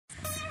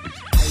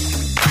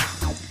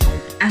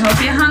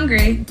if you're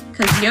hungry,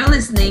 because you're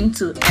listening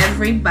to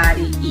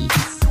Everybody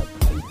Eats.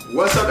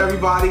 What's up,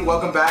 everybody?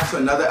 Welcome back to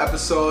another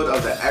episode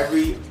of the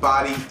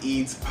Everybody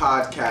Eats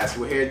podcast.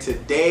 We're here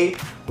today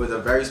with a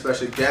very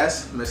special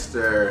guest,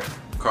 Mr.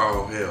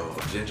 Carl Hale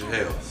of Ginger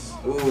Hales.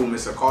 Ooh,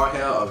 Mr. Carl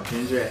Hale of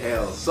Ginger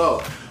Hales.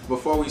 So,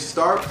 before we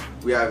start,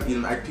 we have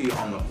Edom Ekpe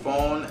on the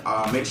phone.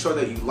 Make sure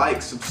that you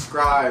like,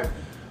 subscribe.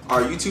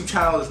 Our YouTube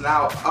channel is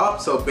now up,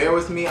 so bear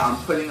with me. I'm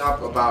putting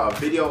up about a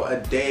video a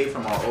day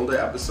from our older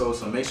episodes,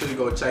 so make sure you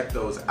go check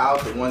those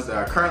out. The ones that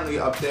are currently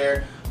up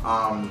there,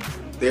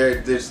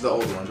 they're just the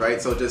old ones,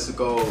 right? So just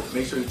go,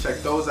 make sure you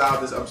check those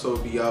out. This episode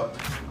will be up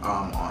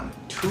on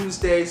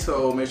Tuesday,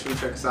 so make sure you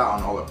check us out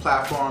on all the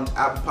platforms,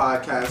 Apple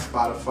Podcasts,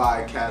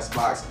 Spotify,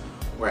 Castbox,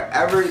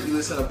 wherever you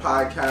listen to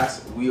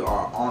podcasts, we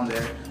are on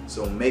there.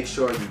 So make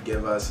sure you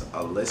give us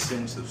a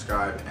listen,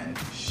 subscribe, and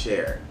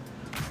share.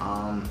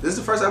 This is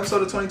the first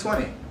episode of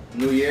 2020.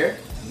 New year,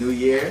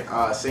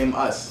 same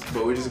us,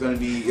 but we're just gonna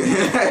be.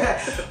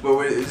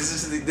 This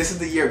is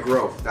the year of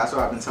growth. That's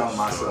what I've been telling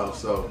myself.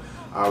 So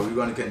we're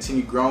going to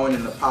continue growing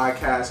in the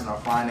podcast and our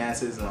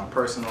finances and our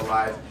personal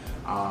life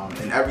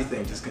and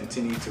everything. Just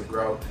continue to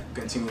grow,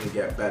 continue to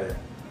get better.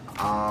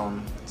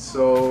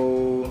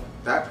 So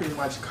that pretty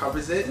much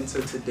covers it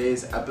into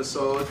today's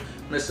episode.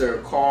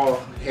 Mr.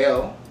 Carl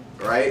Hale,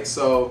 right?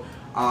 So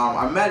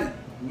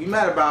we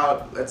met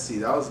about, let's see,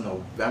 that was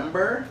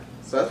November.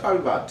 So that's probably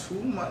about 2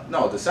 months,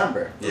 no,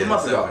 December. It was a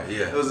month ago.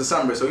 Yeah. It was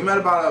December. So we met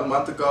about a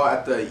month ago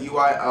at the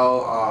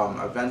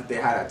EYL event they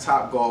had at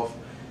Top Golf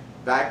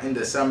back in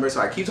December.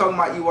 So I keep talking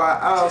about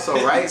EYL, so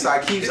right? So I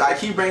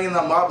keep bringing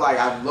them up, like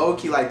I'm low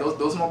key, like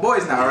those are my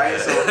boys now, right?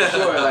 So for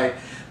sure, like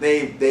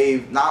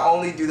they not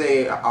only do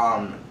they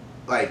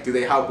do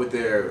they help with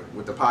the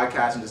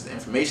podcast and just the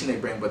information they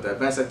bring, but the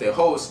events that they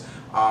host,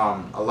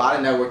 a lot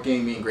of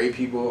networking, meeting great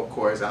people, of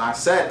course. And I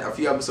said a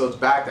few episodes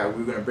back that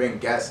we were gonna bring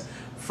guests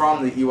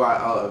from the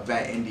EYL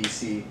event in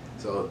DC.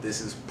 So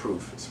this is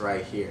proof. It's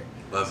right here.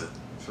 Love it.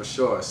 For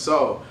sure.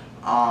 So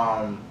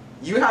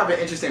you have an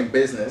interesting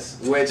business,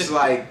 which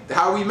like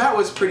how we met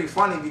was pretty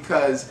funny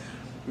because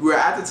we were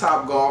at the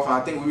Top Golf and I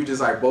think we were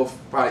just like both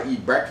probably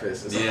eat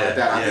breakfast or something like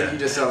that. I think you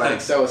just said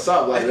like, so what's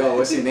up? Like, yo,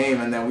 what's your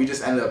name? And then we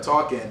just ended up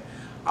talking.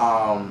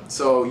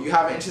 So you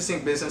have an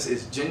interesting business.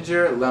 It's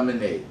Ginger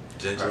Lemonade.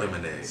 Ginger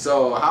Lemonade.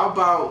 So how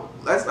about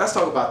let's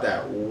talk about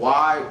that.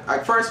 Why?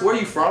 Like first, where are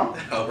you from?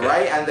 Okay.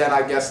 Right, and then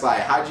I guess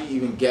like how'd you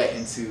even get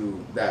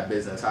into that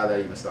business? How did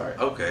that even start?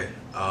 Okay.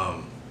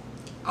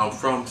 I'm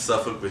from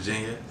Suffolk,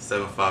 Virginia,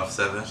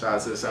 757. Shout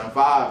out to the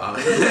 75.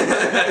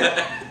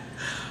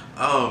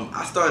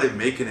 I started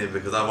making it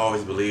because I've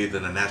always believed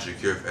in a natural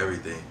cure for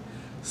everything.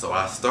 So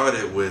I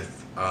started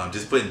with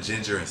just putting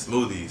ginger in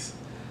smoothies.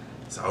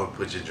 So I would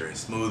put ginger in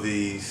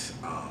smoothies,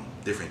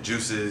 different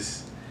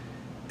juices,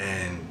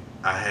 and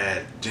I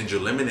had ginger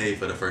lemonade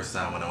for the first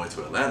time when I went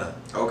to Atlanta.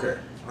 Okay.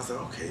 I was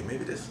like, okay,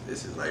 maybe this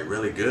is like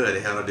really good. They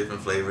had all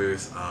different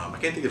flavors. I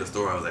can't think of the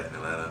store I was at in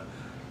Atlanta,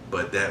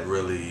 but that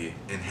really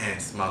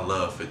enhanced my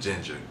love for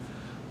ginger.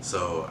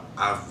 So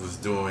I was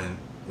doing,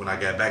 when I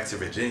got back to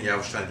Virginia, I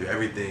was trying to do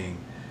everything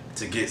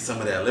to get some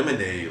of that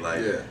lemonade.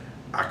 Like, yeah.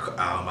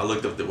 I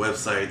looked up the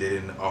website. They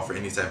didn't offer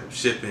any type of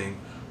shipping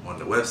on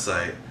the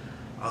website.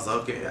 I was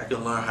like, okay, I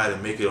can learn how to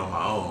make it on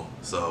my own.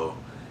 So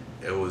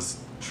it was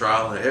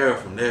trial and error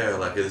from there.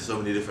 Like, there's so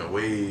many different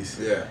ways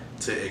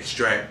to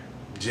extract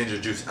ginger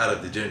juice out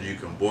of the ginger. You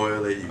can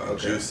boil it, you can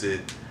juice it.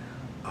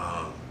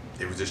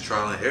 It was just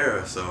trial and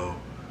error. So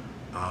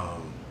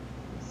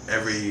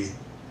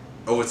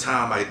over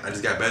time, I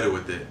just got better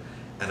with it.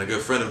 And a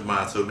good friend of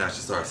mine told me I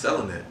should start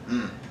selling it.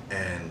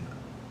 And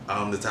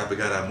I'm the type of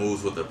guy that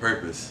moves with a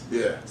purpose.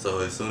 Yeah.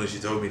 So as soon as she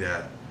told me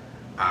that,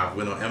 I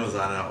went on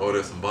Amazon and I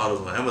ordered some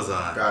bottles on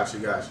Amazon. Got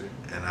you.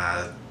 And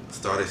I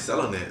started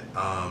selling it.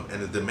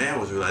 And the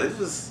demand was really, this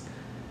was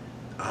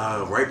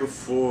right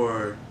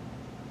before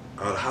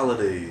the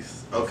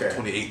holidays of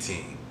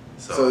 2018.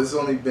 So this has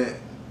only been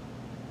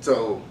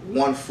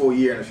 1 full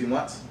year and a few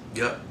months?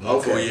 Yep,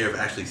 1 full year of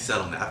actually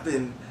selling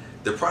it.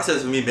 The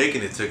process of me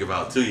making it took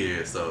about 2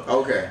 years. So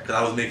because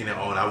I was making it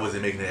I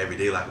wasn't making it every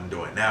day like I'm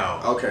doing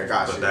now. Okay,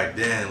 gotcha. But back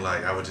then,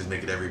 like I would just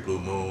make it every blue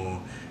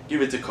moon,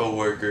 give it to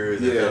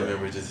coworkers and family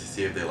members just to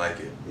see if they like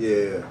it.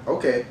 Yeah.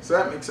 Okay. So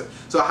that makes sense.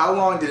 So how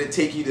long did it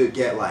take you to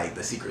get like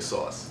the secret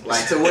sauce,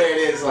 like to where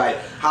it is? Like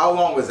how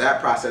long was that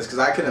process? Because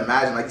I can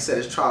imagine, like you said,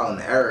 it's trial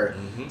and error.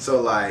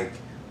 So like,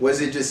 was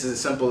it just as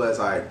simple as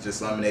like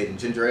just lemonade and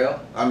ginger ale?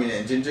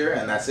 And ginger,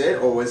 and that's it,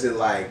 or was it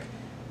like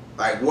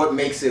what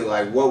makes it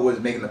like what was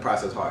making the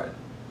process hard?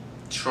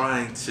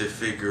 Trying to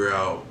figure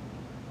out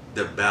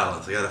the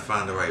balance. I gotta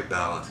find the right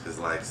balance because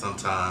like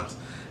sometimes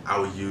I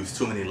would use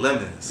too many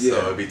lemons,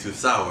 so it'd be too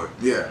sour.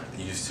 Yeah.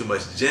 Use too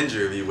much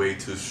ginger, it'd be way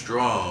too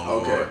strong.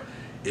 Or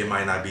it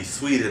might not be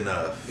sweet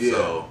enough. Yeah.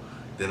 So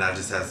then I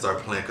just had to start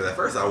playing because at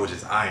first I was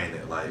just eyeing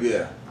it. Like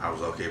I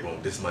was okay,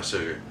 boom, this much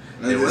sugar.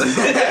 It was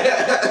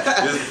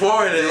just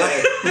pouring it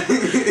like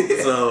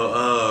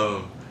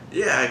so.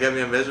 I got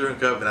me a measuring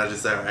cup and I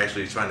just started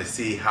actually trying to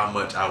see how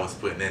much I was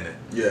putting in it.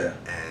 Yeah.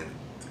 And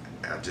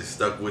I just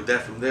stuck with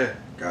that from there.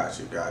 Got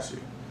you.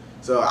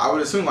 So I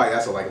would assume like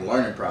that's a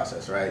learning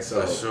process, right?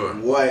 So for sure.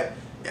 What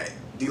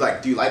do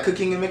you like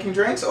cooking and making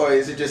drinks, or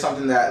is it just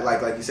something that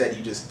like you said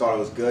you just thought it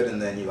was good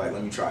and then you like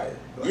let me try it?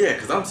 Yeah,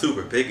 because I'm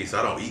super picky, so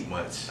I don't eat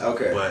much.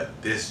 Okay.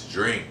 But this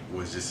drink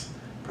was just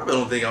probably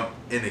the only thing I'm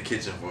in the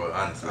kitchen for,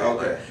 honestly.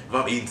 Okay. Like, if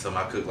I'm eating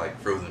something, I cook like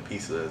frozen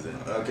pizzas and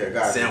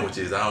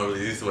sandwiches. I don't really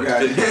do too much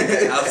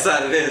cooking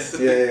outside of this.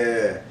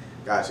 Yeah.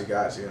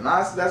 Gotcha. And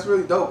that's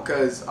really dope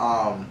because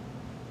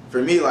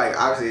for me, like,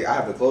 obviously I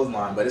have the clothing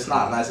line, but it's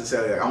not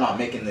necessarily like I'm not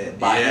making it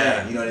by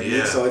hand, you know what I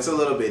mean? So it's a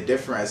little bit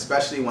different,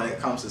 especially when it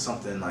comes to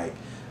something like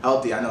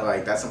healthy. I know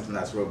like that's something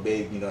that's real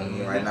big, you know what I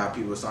mean? Right now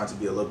people are starting to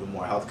be a little bit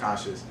more health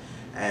conscious.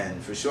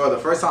 And for sure, the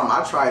first time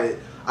I tried it,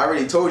 I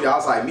already told you, I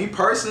was like, me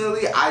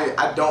personally,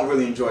 I don't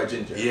really enjoy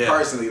ginger,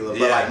 personally, but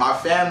like my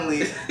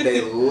family,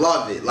 they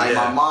love it. Like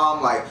my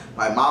mom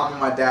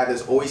and my dad,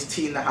 there's always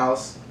tea in the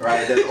house,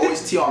 right? There's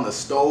always tea on the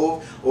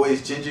stove,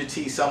 always ginger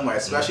tea somewhere,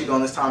 especially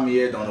during this time of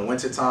year, during the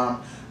winter time.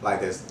 Like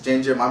there's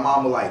ginger. My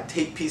mom would like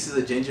take pieces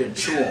of ginger and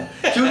chew them.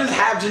 She would just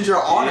have ginger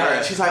on her,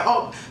 and she's like,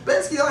 "Oh,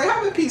 Bensky, like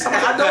have a piece." I'm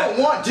like, "I don't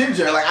want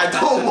ginger. Like I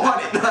don't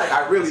want it. Like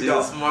I really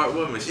don't." She's a smart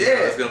woman. She's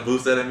gonna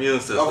boost that immune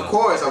system. Of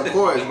course.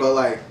 But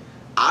like,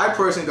 I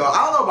personally don't.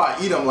 I don't know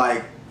about eat them.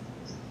 Like,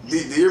 do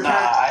your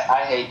parents?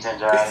 I hate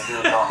ginger. I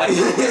really don't like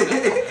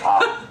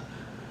ginger.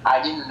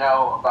 I didn't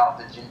know about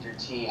the ginger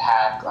tea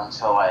hack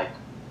until like,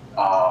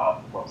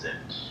 what was it?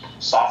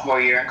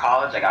 Sophomore year in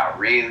college. I got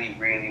really,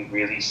 really,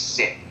 really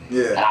sick.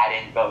 Yeah. And I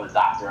didn't go to the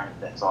doctor or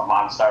anything. So my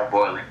mom started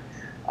boiling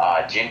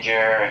ginger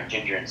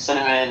and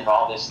cinnamon and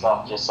all this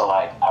stuff just so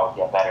like I would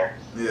get better.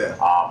 Yeah.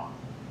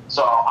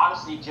 So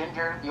honestly,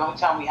 ginger, the only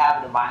time we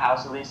have it in my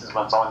house at least is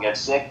when someone gets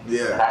sick.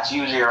 Yeah. And that's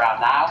usually around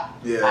now.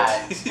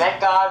 Yeah. And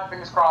thank God,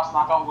 fingers crossed,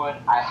 knock on wood,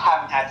 I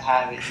haven't had to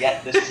have it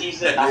yet this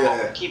season. I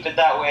hope to keep it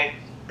that way.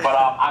 But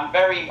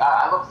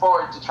I look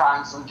forward to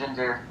trying some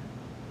ginger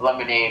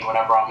lemonade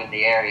whenever I'm in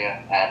the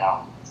area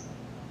and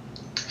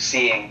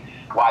seeing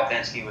why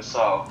Bensky was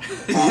so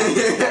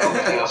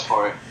feels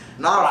for it.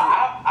 But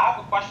I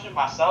have a question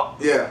myself.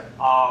 Yeah.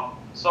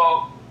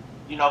 So,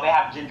 you know, they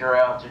have ginger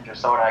ale, ginger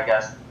soda, I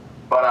guess.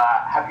 But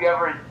have you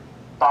ever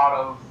thought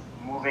of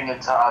moving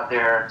into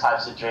other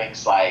types of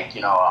drinks, like,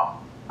 you know,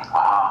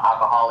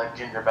 alcoholic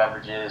ginger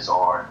beverages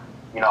or,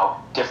 you know,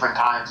 different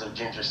kinds of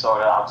ginger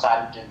soda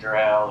outside of ginger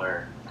ale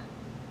or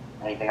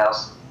anything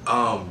else?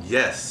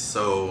 Yes.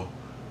 So,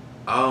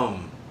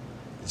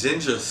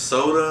 ginger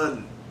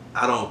soda,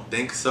 I don't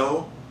think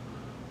so.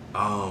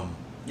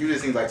 You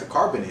just need like to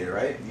carbonate it,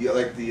 right? You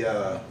like the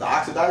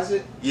oxidize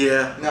it?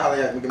 Yeah. You know how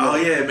they have,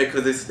 yeah,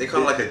 because they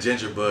call it like a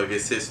ginger bug.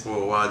 It sits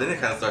for a while, then it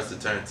kind of starts to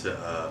turn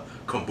to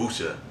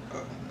kombucha.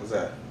 What's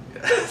that?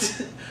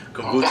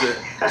 Kombucha.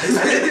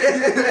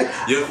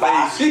 Your face.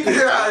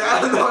 I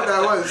don't know what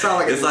that was. It sounds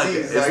like it's a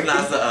disease.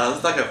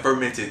 It's like a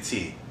fermented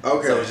tea.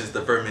 Okay. So it's just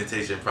the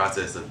fermentation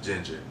process of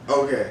ginger.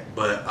 Okay.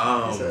 But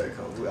I was like,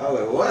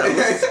 what?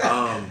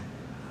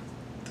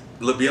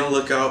 Be on the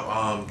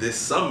lookout. This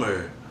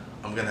summer,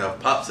 I'm gonna have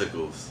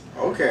popsicles.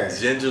 Okay.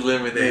 Ginger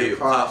lemonade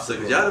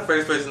popsicles. Y'all the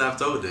first person I've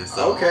told this.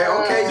 So. Okay.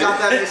 Got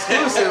that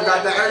exclusive.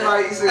 Got that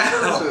everybody eats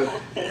exclusive.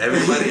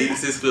 Everybody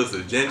eats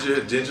exclusive.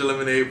 Ginger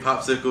lemonade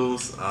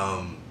popsicles.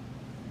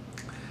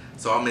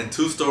 So I'm in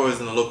 2 stores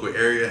in the local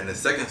area, and the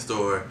second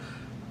store,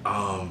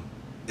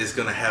 is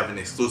gonna have an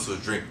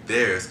exclusive drink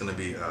there. It's gonna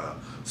be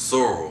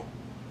sorrel.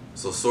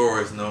 So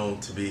sorrel is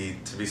known to be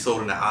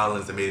sold in the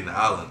islands and made in the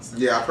islands.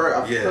 Yeah, I've heard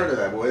of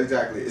that. But what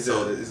exactly? Is it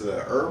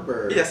an herb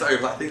or? Yeah, I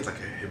think it's like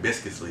a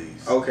hibiscus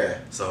leaves. Okay.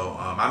 So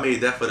I made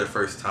that for the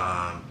first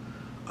time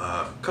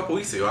a couple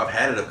weeks ago. I've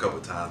had it a couple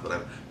times,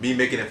 but me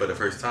making it for the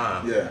first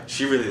time,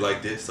 she really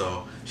liked it.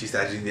 So she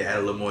said I just need to add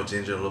a little more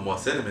ginger, a little more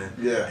cinnamon,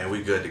 and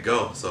we good to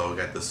go. So I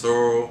got the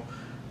sorrel,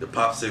 the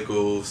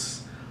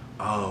popsicles,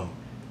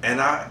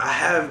 and I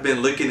have been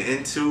looking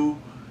into.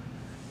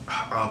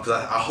 Because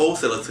I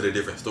wholesale it to the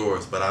different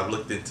stores, but I've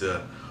looked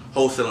into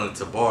wholesaling it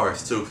to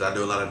bars too, because I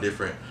do a lot of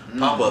different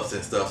pop-ups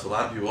and stuff. So a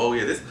lot of people,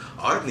 this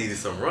needs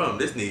some rum,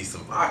 this needs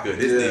some vodka,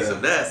 this needs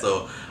some that.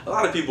 So a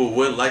lot of people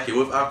would like it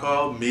with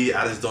alcohol. Me,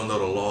 I just don't know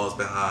the laws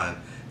behind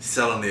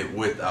selling it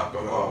with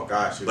alcohol. Oh,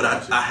 gotcha. But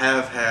I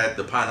have had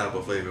the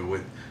pineapple flavor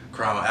with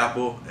Crown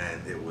Apple,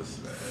 and it was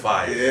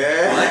fire.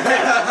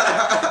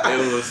 Yeah.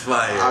 It was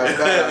fire. I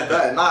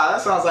bet. Nah,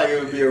 that sounds like it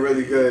would be a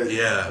really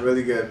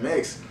good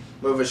mix.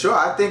 But for sure,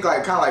 I think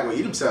like kind of like what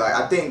Edom said. Like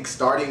I think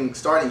starting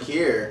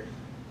here,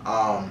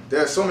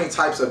 there are so many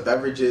types of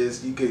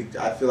beverages.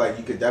 I feel like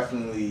you could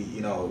definitely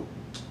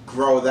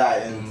grow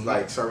that and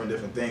like serving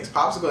different things.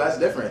 Popsicle, that's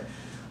different.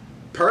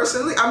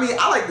 Personally, I mean,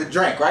 I like the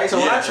drink, right? So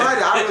when I tried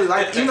it, I really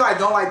liked it. Even though I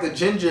don't like the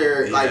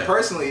ginger, like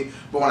personally,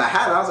 but when I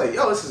had it, I was like,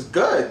 yo, this is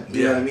good.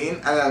 You know what I mean?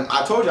 And then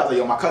I told you, I was like,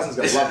 yo, my cousin's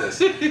gonna love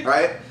this,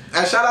 right?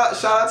 And shout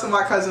out to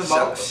my cousin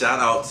Mo. Shout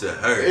out to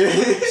her.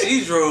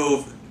 She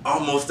drove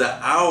almost an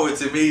hour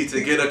to me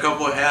to get a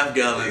couple of half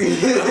gallons.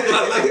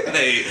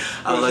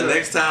 I was like,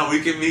 next time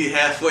we can meet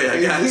halfway.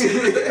 I got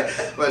you.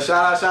 But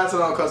shout out to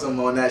my cousin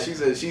Monette. She's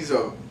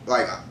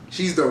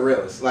the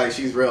realest. Like,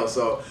 she's real.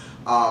 So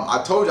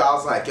I told you, I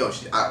was like, yo,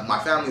 my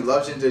family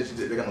loves ginger.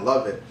 They're gonna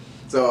love it.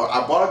 So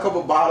I bought a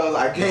couple bottles.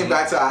 I came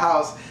back to our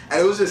house, and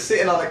it was just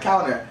sitting on the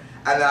counter.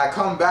 And then I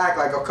come back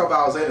like a couple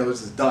hours later, it was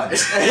just done. I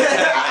was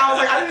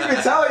like, I didn't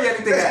even tell her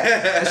anything.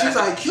 And she's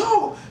like,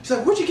 yo,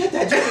 where'd you get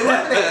that ginger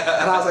lemonade?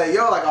 And I was like,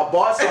 yo, like, I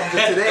bought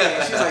something today.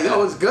 And she's like,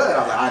 yo, it's good.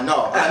 I was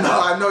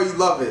like, I know you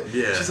love it.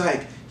 Yeah. She's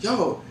like,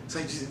 yo, it's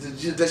like,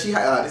 does he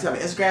have an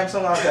Instagram or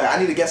something? I was like, I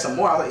need to get some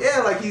more. I was like,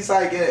 yeah, like, he's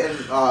like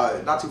in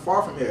not too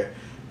far from here.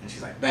 And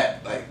she's like,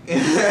 bet. Like,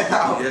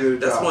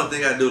 that's one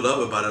thing I do love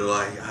about it.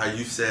 Like, how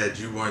you said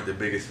you weren't the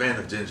biggest fan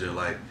of ginger.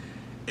 Like,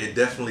 it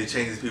definitely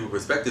changes people's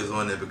perspectives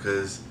on it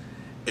because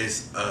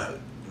it's a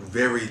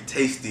very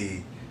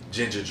tasty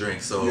ginger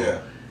drink.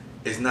 So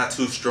it's not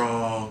too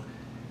strong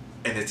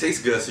and it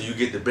tastes good, so you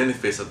get the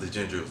benefits of the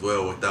ginger as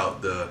well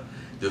without the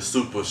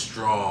super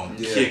strong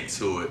kick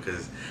to it.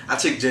 Because I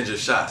take ginger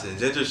shots, and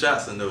ginger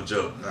shots are no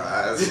joke.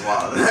 That's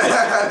wild.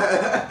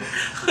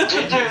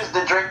 Ginger is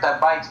the drink that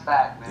bites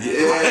back, man.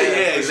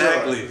 Yeah,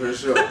 exactly. For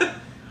sure.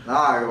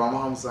 Nah, my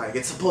mom's like,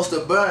 it's supposed to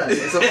burn.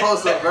 It's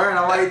supposed to burn.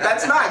 I'm like,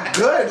 that's not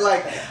good.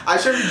 Like, I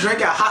shouldn't be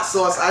drinking hot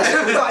sauce. I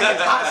should be like,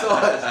 it's hot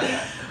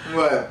sauce.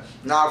 But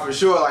nah, for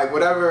sure. Like,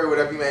 whatever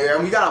you make.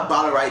 And we got a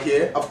bottle right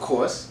here, of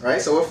course,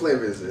 right? So what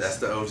flavor is this? That's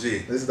the OG.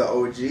 This is the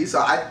OG. So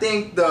I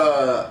think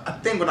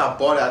when I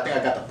bought it, I think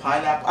I got the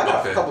pineapple. I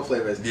got a couple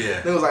flavors. Yeah. I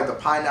think it was like the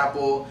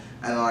pineapple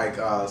and like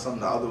some of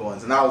the other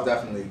ones, and that was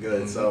definitely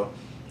good. So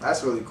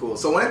that's really cool.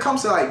 So when it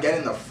comes to like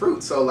getting the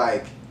fruit, so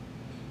like,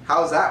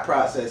 how's that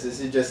process?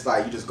 Is it just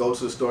like you just go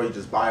to a store, you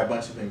just buy a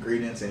bunch of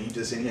ingredients, and you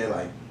just in here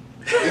like,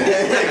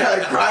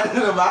 like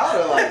grinding them out,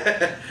 or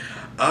like?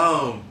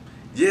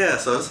 Yeah.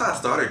 So that's how I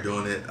started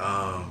doing it.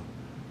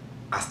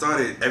 I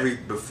started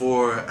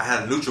before I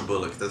had a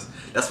NutriBullet.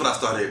 That's what I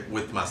started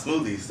with my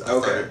smoothies. I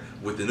started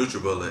with the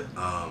NutriBullet.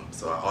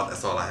 So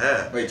that's all I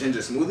had. Wait, ginger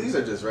smoothies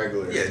or just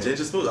regular? Yeah,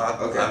 ginger smoothie.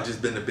 I've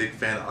just been a big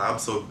fan. I'm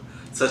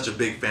such a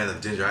big fan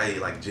of ginger. I eat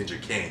like ginger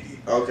candy.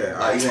 Okay,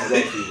 alright, you want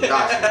those people.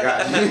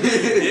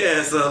 Gotcha.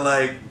 Yeah, so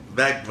like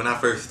back when I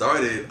first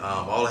started,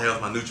 all I had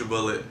was my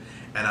NutriBullet,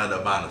 and I ended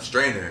up buying a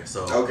strainer.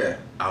 So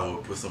I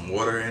would put some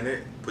water in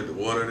it, put the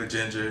water, the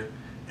ginger,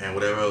 and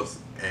whatever else,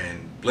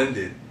 and blend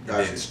it, and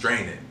then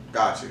strain it.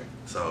 Gotcha.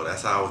 So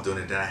that's how I was doing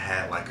it. Then I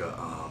had like when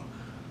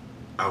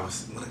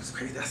it was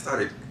crazy,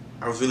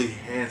 I was really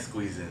hand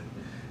squeezing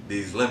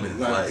these lemons,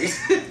 like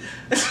hand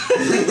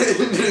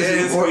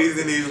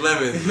squeezing these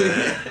lemons,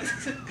 man.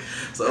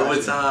 So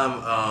over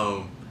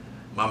time,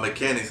 my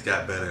mechanics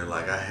got better.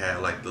 Like I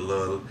had like the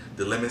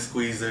lemon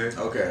squeezer.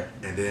 Okay.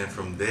 And then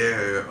from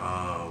there,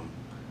 I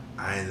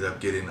ended up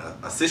getting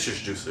a citrus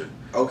juicer.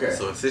 Okay.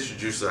 So a citrus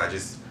juicer, I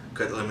just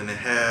cut the lemon in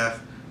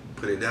half,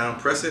 put it down,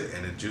 press it,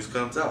 and the juice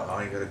comes out.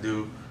 I ain't gotta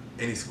do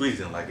any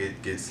squeezing. Like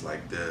it gets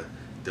like the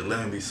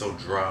lemon be so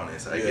dry on it,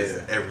 so it gets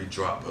every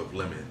drop of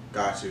lemon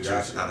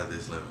juice out of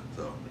this lemon.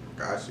 So.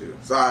 Got you.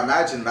 So I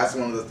imagine that's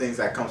one of the things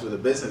that comes with a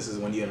business is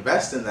when you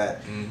invest in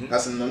that,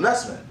 that's an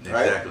investment,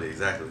 right?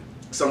 Exactly.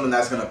 Something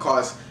that's gonna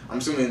cost. I'm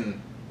assuming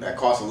that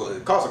costs a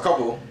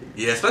couple.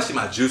 Yeah, especially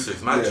my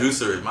juicers. My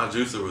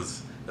juicer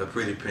was a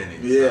pretty penny.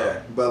 Yeah,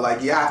 so. But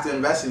like you have to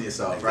invest in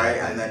yourself, right?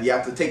 And then you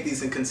have to take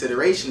these in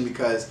consideration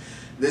because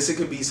it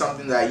could be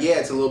something that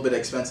it's a little bit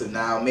expensive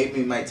now.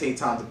 Maybe it might take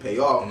time to pay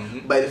off,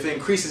 but if it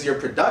increases your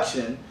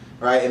production,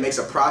 right, it makes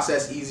a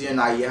process easier.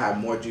 Now you have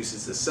more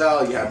juices to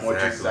sell. You have more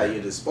juices at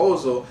your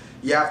disposal.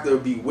 You have to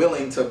be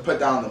willing to put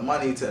down the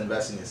money to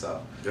invest in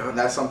yourself. Yeah. And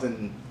that's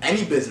something,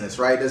 any business,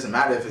 right? It doesn't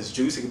matter if it's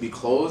juice, it could be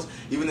clothes,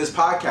 even this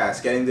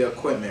podcast, getting the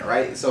equipment,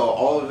 right? So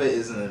all of it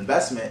is an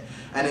investment.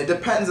 And it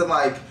depends on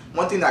like,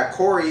 one thing that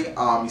Corey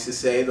used to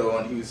say, the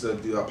one who used to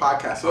do a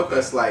podcast with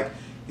us, like,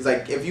 he's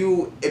like, if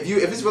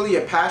it's really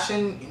your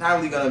passion, you're not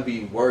really gonna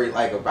be worried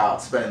like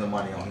about spending the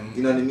money on it.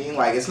 You know what I mean?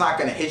 Like it's not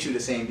gonna hit you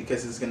the same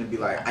because it's gonna be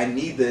like, I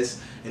need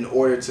this in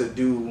order to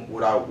do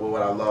what I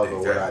love or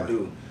what I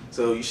do.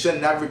 So you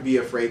should never be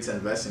afraid to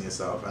invest in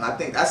yourself. And I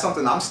think that's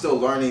something I'm still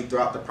learning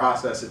throughout the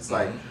process. It's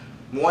like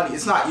one,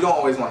 it's not, you don't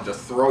always want to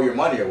just throw your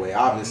money away.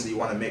 Obviously, you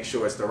want to make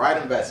sure it's the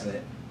right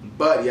investment,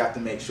 but you have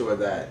to make sure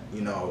that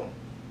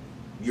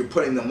you're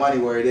putting the money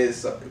where it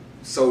is,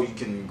 so you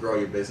can grow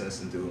your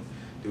business and do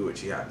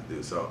what you have to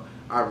do. So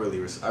I really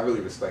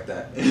respect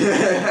that.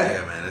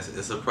 Yeah, man,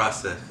 it's a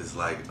process. It's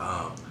like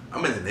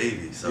I'm in the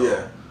Navy,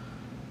 so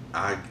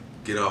I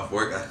get off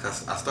work.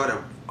 I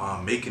started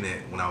making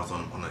it when I was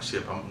on a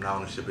ship. I'm not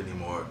on a ship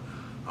anymore.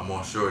 I'm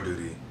on shore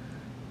duty,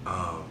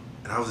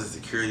 and I was in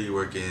security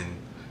working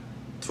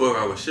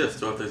 12-hour shifts,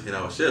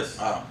 13-hour shifts.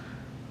 Wow.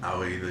 I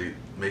would either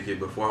make it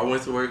before I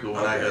went to work or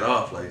when I got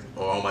off, like,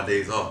 or on my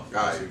days off.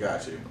 Got you.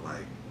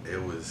 Like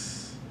it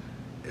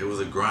was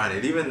a grind,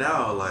 and even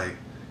now, like,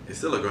 it's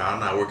still a grind. I'm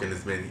not working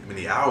as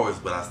many hours,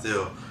 but I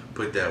still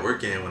put that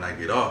work in when I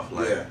get off.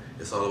 Like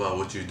it's all about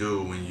what you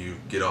do when you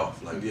get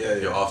off. Like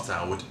your off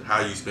time,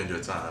 how you spend your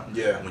time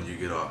when you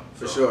get off.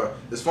 For sure.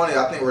 It's funny,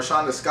 I think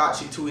Rashonda Scott,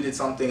 she tweeted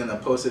something and then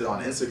posted it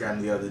on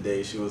Instagram the other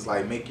day. She was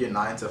like, make your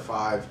 9 to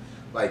 5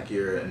 like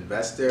your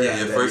investor. Yeah,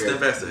 your first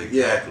investor,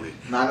 exactly.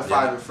 9 to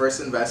 5 your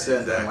first investor,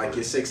 and then like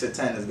your 6 to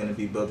 10 is gonna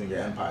be building your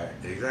empire.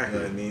 Exactly. You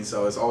know what I mean?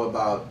 So it's all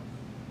about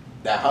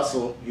that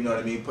hustle, you know what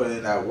I mean, putting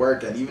in that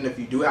work. And even if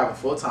you do have a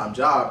full-time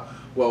job,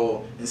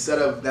 well, instead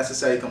of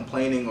necessarily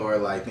complaining or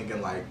like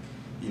thinking like,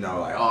 you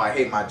know, like, oh, I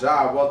hate my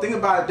job, well, think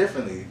about it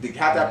differently.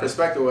 Have that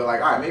perspective where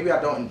like, all right, maybe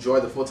I don't enjoy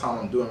the full-time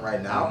I'm doing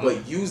right now,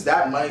 but use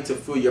that money to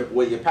fuel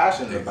what you're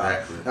passionate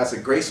about. That's a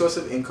great source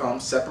of income.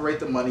 Separate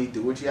the money,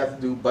 do what you have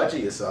to do,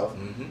 budget yourself,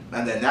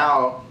 and then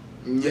now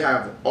you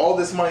have all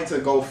this money to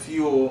go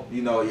fuel,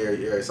 you know,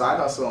 your side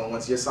hustle. And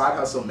once your side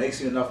hustle makes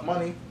you enough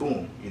money,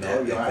 boom, you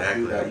know, you don't have to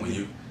do that.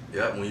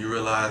 When you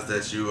realize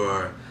that you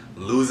are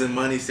losing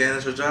money staying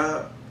at your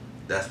job,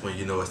 that's when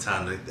you know it's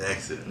time to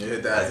exit.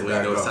 That's when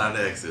you know it's time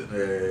to exit.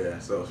 Yeah.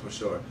 So for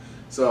sure.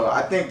 So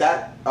I think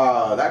that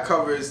that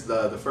covers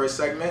the first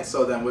segment.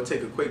 So then we'll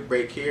take a quick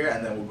break here,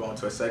 and then we'll go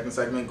into a second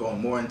segment, going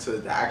more into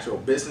the actual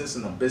business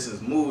and the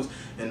business moves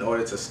in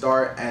order to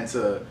start and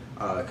to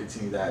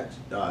continue that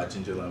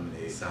ginger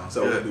lemonade. Sounds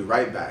good. We'll be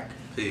right back.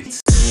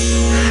 Peace.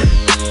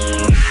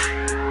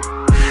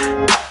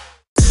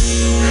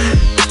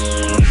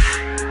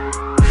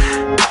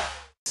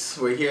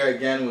 We're here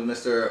again with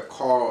Mr.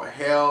 Carl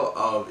Hale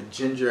of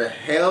Ginger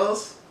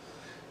Hales.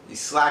 He's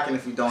slacking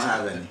if you don't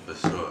have any. For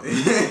sure.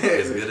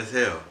 It's good as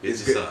hell.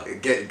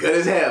 Get good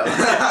as hell.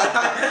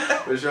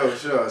 For sure.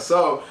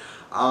 So,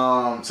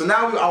 so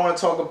now I want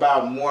to talk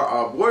about more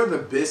of what are the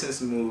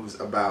business moves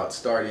about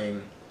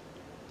starting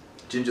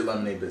ginger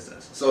lemonade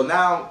business. So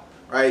now,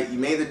 right, you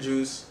made the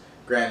juice.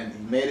 Granted,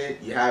 you made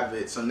it, you have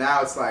it. So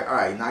now it's like, all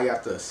right, now you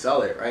have to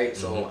sell it, right?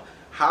 So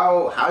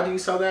how do you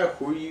sell that?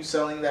 Who are you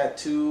selling that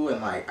to?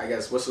 And like, I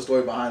guess, what's the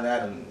story behind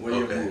that, and what are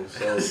your moves?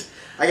 So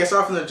I guess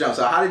start from the jump.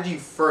 So how did you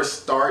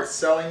first start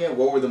selling it?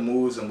 What were the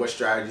moves and what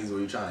strategies were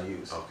you trying to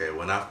use? Okay,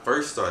 when I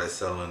first started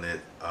selling it,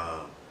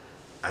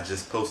 I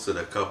just posted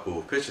a couple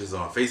of pictures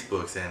on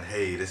Facebook saying,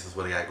 hey, this is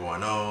what I got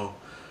going on,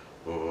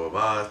 blah, blah,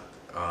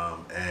 blah.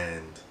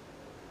 And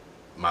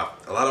a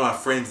lot of my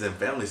friends and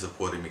family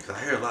supported me, because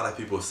I hear a lot of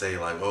people say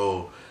like,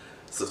 oh,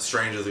 so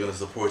strangers are going to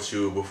support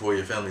you before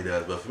your family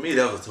does. But for me,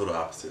 that was a total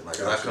opposite.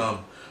 Like, I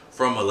come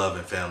from a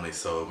loving family,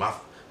 so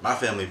my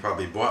family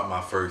probably bought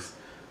my first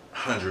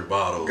 100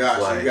 bottles.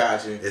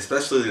 Got you.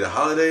 Especially the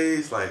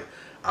holidays, like,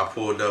 I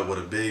pulled up with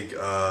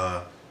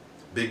a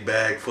big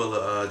bag full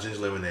of ginger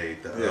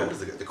lemonade. What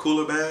is it? The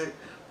cooler bag?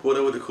 Pulled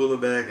up with the cooler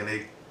bag, and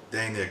they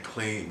dang near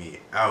cleaned me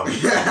out.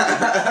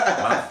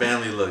 My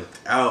family looked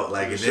out,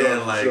 like, and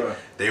then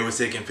they were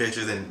taking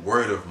pictures, and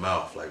word of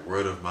mouth. Like,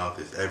 word of mouth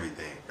is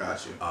everything.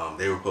 Got you.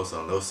 They were posting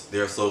on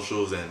their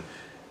socials, and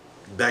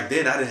back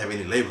then I didn't have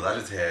any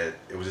labels.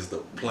 It was just a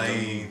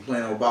plain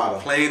old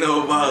bottle.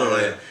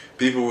 And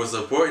people were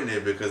supporting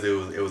it because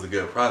it was a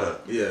good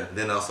product. Yeah. And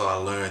then also I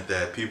learned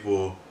that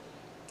people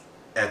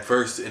at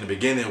first in the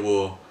beginning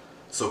will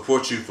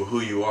support you for who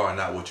you are and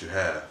not what you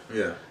have.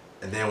 Yeah.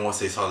 And then once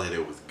they saw that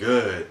it was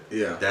good,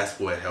 that's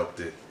what helped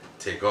it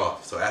take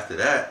off. So after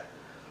that,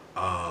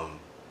 I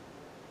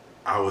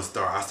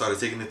started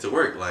taking it to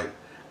work. Like,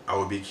 I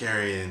would be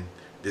carrying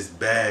this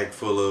bag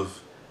full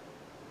of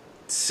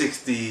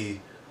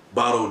 60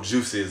 bottled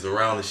juices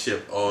around the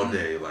ship all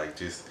day, like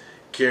just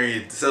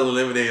selling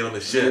lemonade on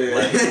the ship.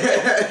 Like,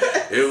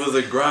 it was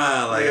a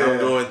grind. Like, I'm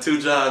doing 2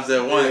 jobs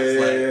at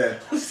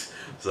once.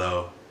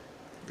 So,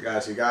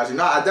 got you.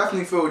 No, I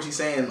definitely feel what you're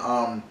saying.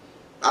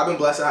 I've been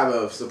blessed to have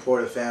a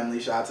supportive family.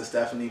 Shout out to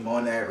Stephanie,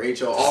 Monette,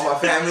 Rachel, all my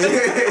family.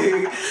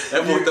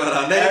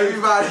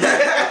 Everybody.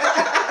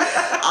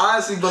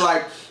 Honestly, but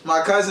like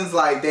my cousins,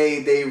 like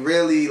they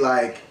really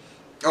like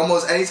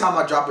almost anytime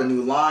I drop a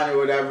new line or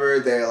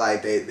whatever, they're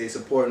like they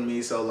support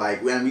me. So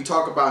like when we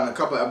talk about in a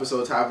couple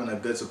episodes having a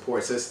good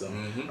support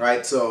system,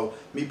 right? So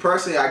me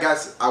personally, I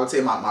guess I would say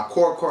my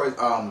core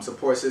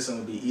support system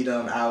would be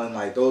Edom, Alan,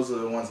 like those are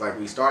the ones like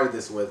we started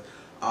this with.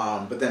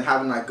 But then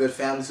having like good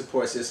family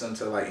support system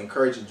to like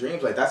encourage your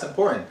dreams, like that's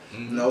important.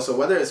 You know, so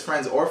whether it's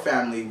friends or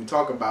family, we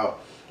talk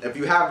about if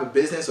you have a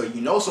business or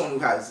you know someone who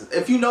has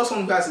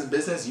this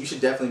business, you should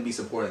definitely be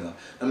supporting them,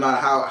 no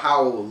matter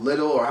how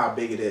little or how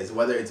big it is.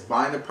 Whether it's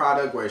buying the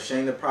product or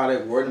sharing the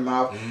product, word of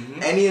mouth,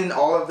 any and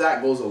all of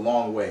that goes a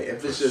long way.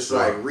 If it's just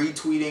like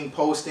retweeting,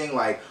 posting,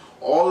 like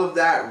all of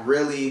that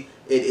really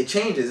it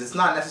changes. It's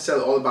not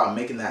necessarily all about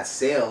making that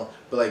sale,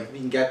 but like you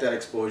can get that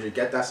exposure,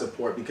 get that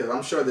support, because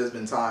I'm sure there's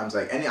been times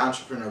like any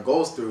entrepreneur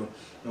goes through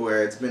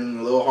where it's been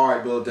a little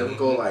hard, a little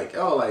difficult, like,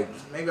 oh, like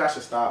maybe I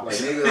should stop, like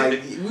maybe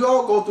like we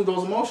all go through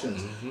those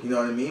emotions, you know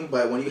what I mean?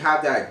 But when you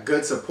have that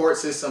good support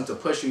system to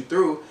push you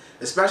through,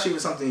 especially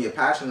with something you're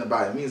passionate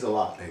about, it means a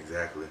lot.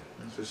 Exactly.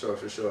 For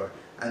sure.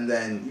 and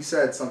then you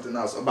said something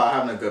else about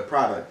having a good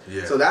product.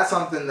 Yeah. So that's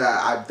something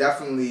that I've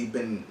definitely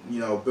been,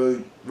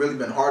 really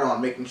been hard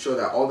on, making sure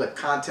that all the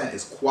content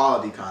is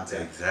quality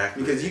content.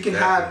 Exactly. Because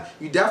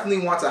you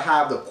definitely want to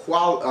have the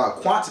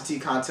quantity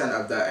content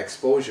of the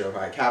exposure of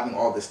like having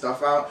all this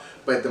stuff out.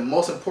 But the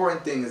most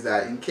important thing is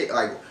that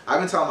I've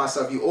been telling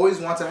myself, you always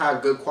want to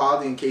have good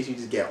quality in case you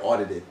just get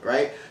audited,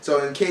 right?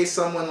 So in case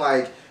someone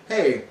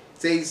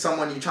say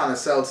someone you're trying to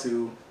sell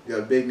to,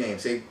 a big name,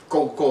 say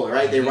Coca-Cola,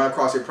 right? They run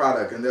across your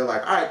product and they're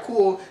like, all right,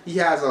 cool. He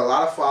has a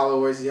lot of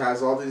followers. He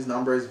has all these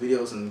numbers,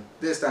 videos, and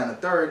this, that, and the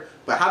third.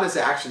 But how does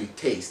it actually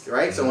taste,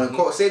 right? So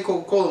when say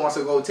Coca-Cola wants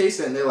to go taste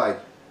it and they're like,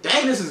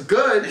 dang, this is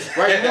good,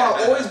 right? You want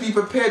to always be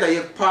prepared that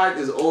your product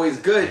is always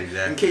good.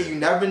 Exactly. In case you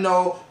never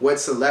know what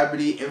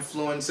celebrity,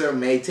 influencer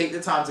may take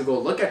the time to go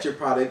look at your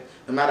product,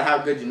 no matter how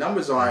good your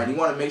numbers are. And you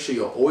want to make sure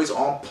you're always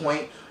on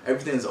point.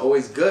 Everything is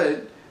always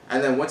good.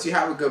 And then once you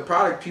have a good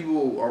product,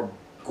 people are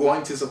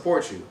going to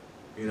support you.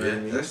 You know what I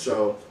mean?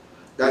 So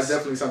that's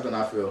definitely something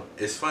I feel.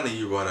 It's funny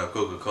you brought up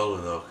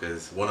Coca-Cola though,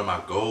 because one of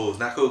my goals,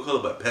 not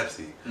Coca-Cola but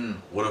Pepsi,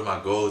 one of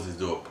my goals is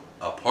do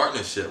a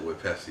partnership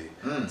with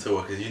Pepsi.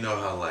 So because you know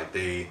how like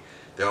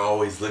they're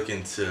always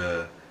looking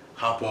to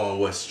hop on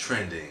what's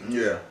trending.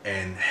 Yeah.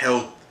 And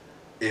health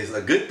is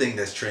a good thing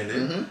that's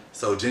trending.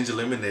 So ginger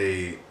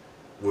lemonade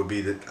would be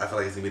I feel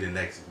like it's gonna be the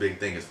next big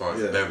thing as far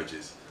as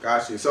beverages.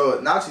 Got you. So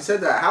now that you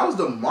said that, how's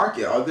the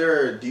market?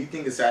 Do you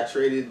think it's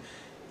saturated,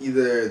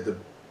 either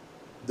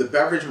the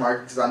beverage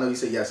market, because I know you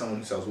said you have someone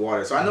who sells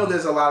water. So I know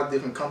there's a lot of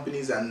different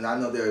companies, and I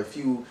know there are a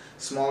few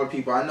smaller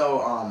people. I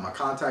know a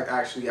contact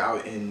actually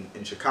out in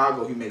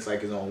Chicago, he makes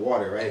like his own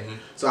water, right?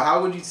 So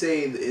how would you say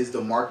is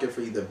the market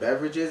for either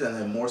beverages, and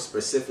then more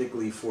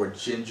specifically for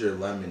ginger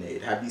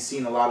lemonade? Have you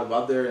seen a lot of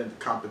other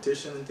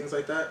competition and things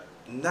like that?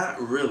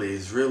 Not really.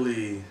 It's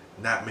really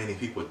not many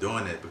people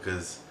doing it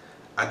because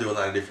I do a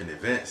lot of different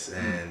events,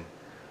 and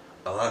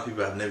a lot of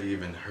people have never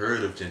even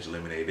heard of ginger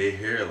lemonade. They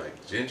hear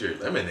like ginger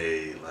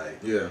lemonade,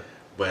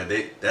 but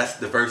that's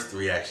the first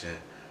reaction.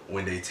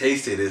 When they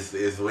taste it,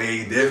 it's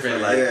way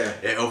different. Like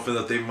it opens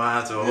up their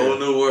mind to a whole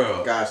new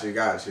world. Got you,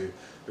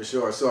 for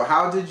sure. So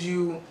how did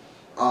you?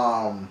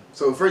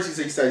 So first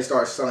you said you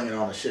started selling it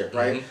on a ship,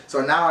 right?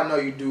 So now I know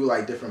you do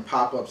like different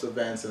pop-ups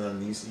events, and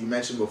then you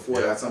mentioned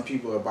before that some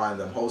people are buying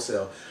them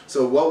wholesale.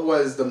 So what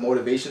was the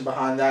motivation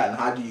behind that, and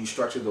how do you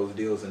structure those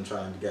deals and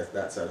trying to get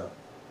that set up?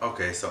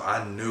 Okay, so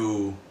I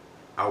knew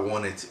I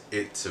wanted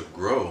it to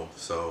grow,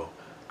 so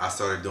I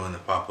started doing the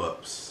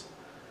pop-ups.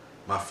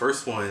 My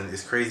first one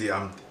is crazy.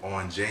 I'm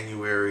on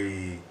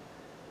January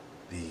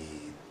the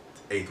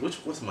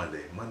 8th. What's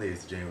Monday? Monday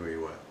is January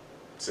what?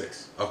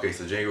 6th. Okay,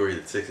 so January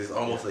the 6th. It's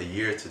almost a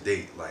year to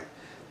date. Like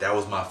that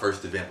was my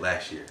first event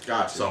last year.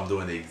 Gotcha. So I'm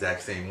doing the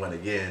exact same one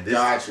again.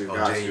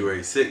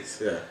 January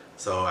 6th. Yeah.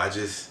 So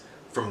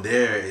from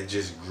there it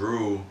just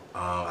grew.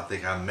 I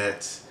think I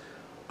met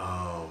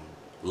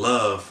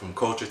Love from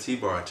Culture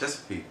T-Bar in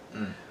Chesapeake.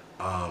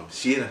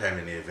 She ended up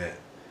having the event,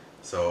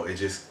 so it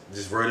just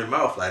word of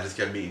mouth. I just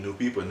kept meeting new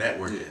people,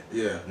 networking.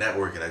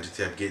 Networking. I just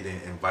kept getting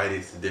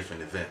invited to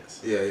different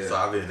events. So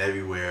I've been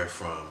everywhere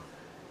from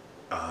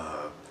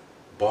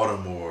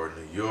Baltimore,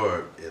 New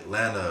York,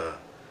 Atlanta,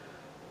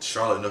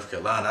 Charlotte, North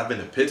Carolina. I've been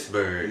to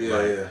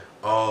Pittsburgh.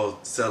 All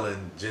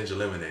selling ginger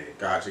lemonade.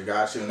 Got you.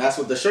 And that's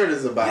what the shirt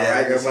is about,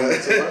 right? I got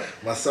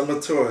my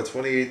summer tour,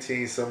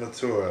 2018 summer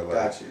tour.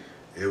 Got you.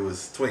 It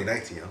was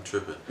 2019. I'm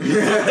tripping.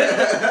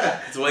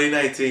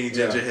 2019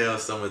 Ginger Hell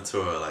Summer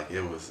Tour. Like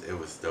it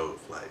was dope.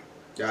 Like.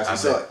 Gotcha.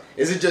 So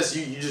is it just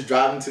you just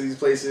driving to these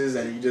places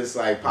and you just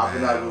like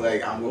popping out and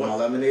like I'm with my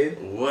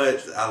lemonade?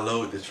 What? I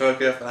load the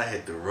truck up and I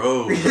hit the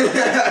road.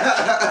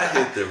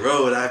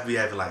 I'd be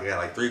having I got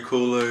like 3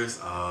 coolers.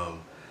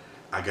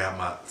 I got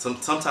my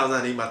sometimes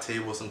I need my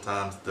table.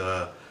 Sometimes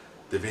the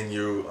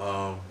venue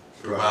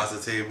provides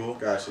the table.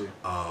 Got you.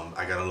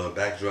 I got a little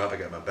backdrop. I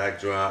got my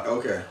backdrop.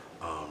 Okay.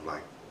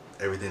 Like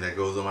everything that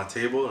goes on my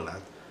table, and I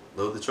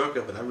load the truck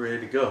up and I'm ready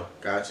to go.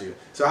 Got you.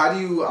 So how do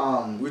you,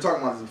 we were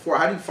talking about this before,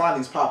 how do you find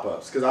these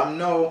pop-ups? Because I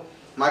know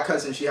my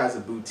cousin, she has a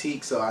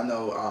boutique, so I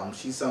know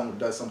she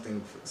does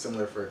something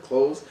similar for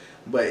clothes.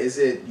 But is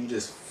it, you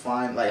just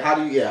find, like, how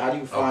do you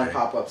find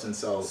pop-ups and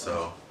sell?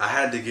 So I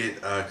had to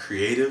get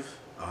creative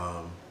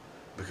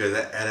because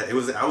I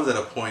was at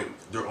a point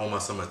on my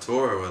summer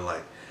tour where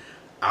like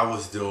I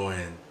was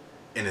doing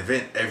an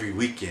event every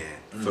weekend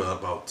for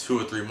about 2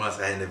 or 3 months.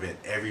 I had an event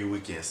every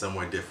weekend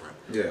somewhere different.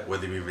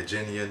 Whether it be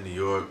Virginia, New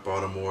York,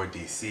 Baltimore,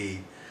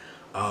 DC.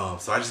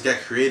 So I just got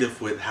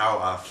creative with how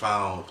I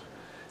found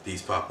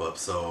these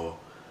pop-ups. So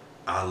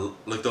I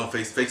looked on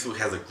Facebook. Facebook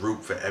has a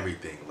group for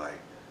everything, like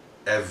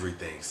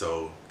everything.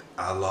 So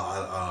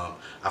I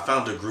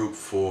found a group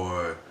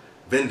for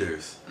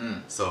vendors.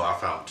 So I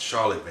found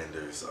Charlotte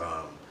vendors,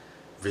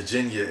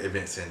 Virginia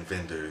events and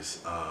vendors.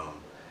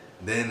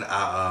 Then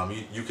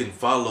you can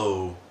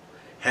follow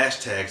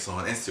hashtags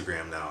on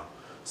Instagram now.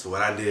 So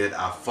what I did,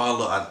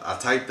 I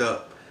typed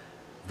up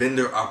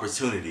vendor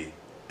opportunity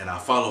and I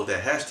followed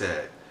that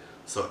hashtag.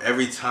 So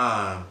every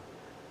time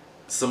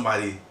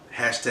somebody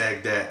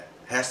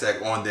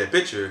hashtag on their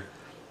picture,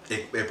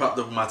 it popped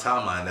up in my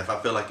timeline. If I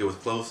felt like it was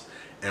close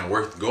and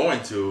worth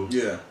going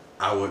to,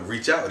 I would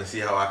reach out and see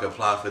how I could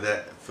apply for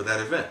that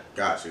event.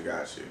 Got you.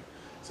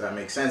 So that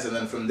makes sense. And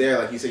then from there,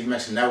 like you said, you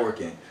mentioned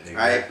networking,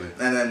 exactly. Right?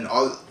 And then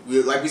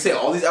like we say,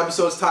 all these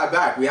episodes tie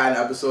back. We had an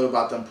episode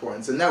about the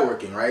importance of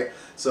networking, right?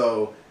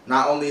 So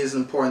not only is it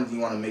important that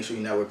you want to make sure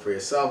you network for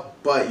yourself,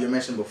 but you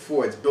mentioned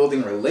before, it's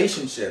building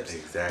relationships.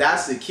 Exactly.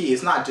 That's the key.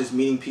 It's not just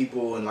meeting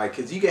people and like,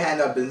 because you can hand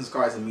out business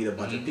cards and meet a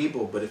bunch of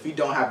people, but if you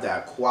don't have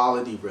that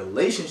quality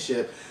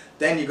relationship,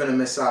 then you're going to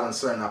miss out on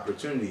certain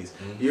opportunities.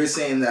 You're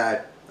saying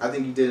that, I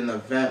think you did an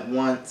event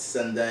once,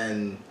 and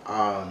then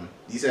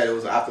you said it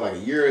was after like a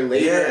year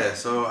later. Yeah,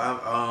 so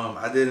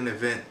I did an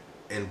event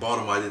in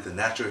Baltimore. I did the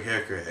Natural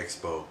Hair Care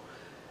Expo,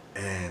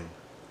 and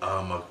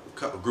a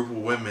group of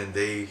women,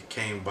 they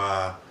came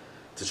by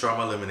to try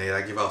my lemonade.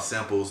 I give out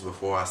samples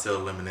before I sell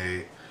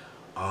lemonade,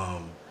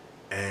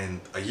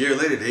 and a year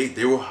later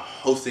they were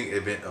hosting an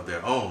event of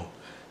their own.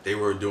 They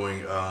were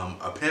doing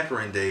a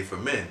pampering day for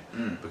men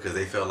because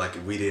they felt like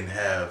we didn't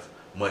have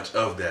much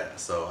of that,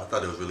 so I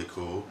thought it was really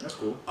cool. That's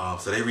cool.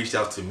 So they reached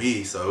out to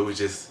me, so it was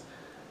just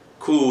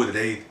cool that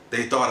they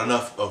thought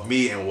enough of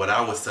me and what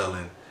I was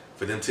selling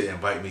for them to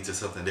invite me to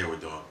something they were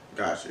doing.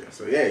 Gotcha.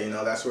 So yeah,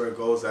 that's where it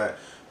goes, that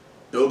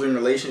building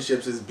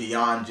relationships is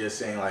beyond just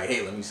saying like,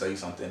 hey, let me sell you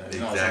something, or,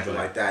 something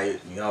like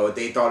that.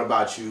 They thought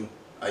about you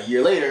a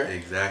year later.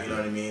 Exactly. You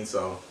know what I mean?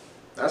 So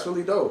that's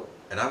really dope.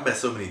 And I've met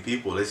so many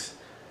people. It's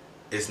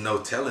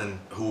no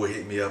telling who will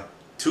hit me up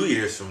 2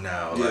 years from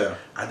now. Like,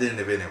 I did an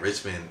event in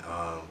Richmond,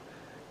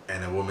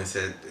 and a woman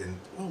said,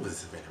 what was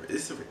this event?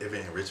 This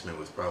event in Richmond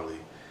was probably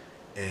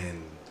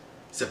in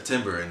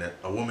September, and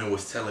a woman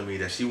was telling me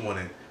that she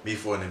wanted me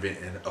for an event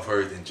of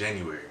hers in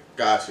January.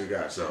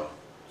 Gotcha. So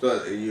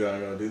you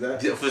gonna do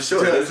that? Yeah, for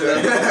sure. Yeah,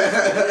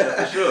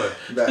 for sure.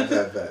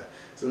 Bet.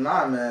 So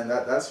nah, man,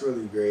 that's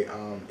really great.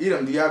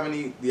 Edom, do you have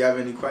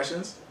any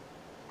questions?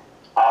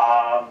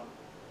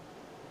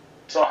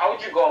 So how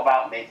would you go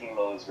about making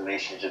those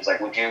relationships? Like,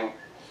 would you,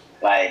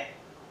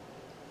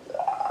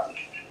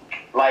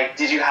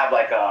 did you have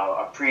like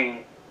a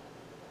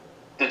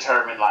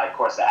predetermined like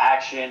course of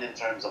action in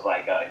terms of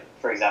like,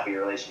 for example,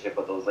 your relationship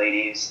with those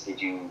ladies?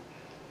 Did you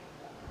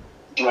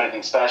do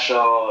anything special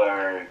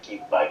or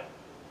keep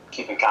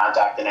in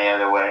contact in any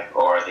other way,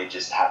 or they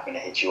just happen to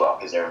hit you up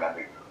because they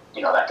remember,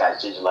 that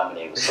guy's ginger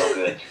lemonade was so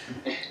good?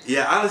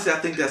 Yeah, honestly, I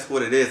think that's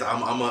what it is.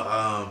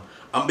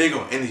 I'm big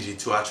on energy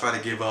too. I try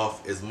to give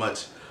off as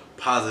much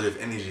positive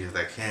energy as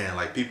I can.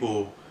 Like,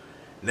 people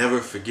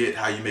never forget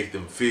how you make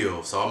them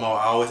feel. So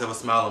I always have a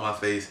smile on my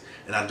face,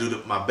 and I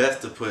do my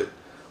best to put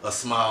a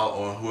smile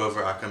on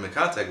whoever I come in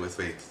contact with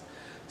face.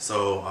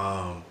 So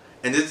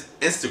and it's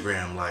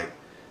Instagram, like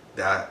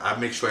that. I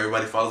make sure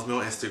everybody follows me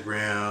on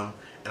Instagram,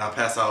 and I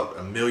pass out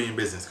 1 million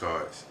business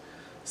cards.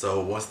 So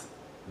once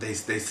they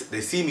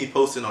see me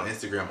posting on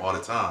Instagram all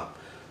the time,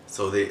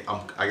 so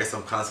I guess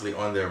I'm constantly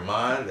on their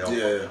mind.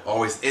 They're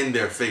always in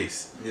their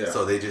face. Yeah.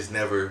 So they just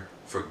never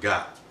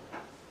forgot.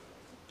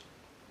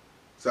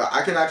 So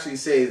I can actually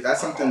say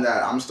that's something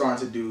that I'm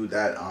starting to do,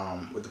 that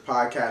with the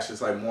podcast,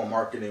 just like more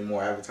marketing,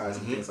 more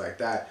advertising, things like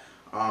that.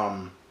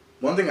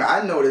 One thing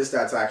I noticed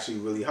that's actually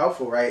really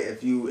helpful, right?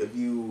 If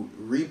you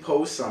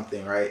repost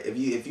something, right?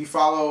 If you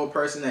follow a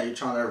person that you're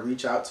trying to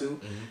reach out to,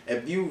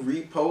 if you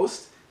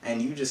repost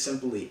and you just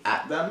simply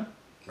at them,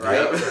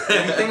 right?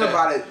 If you think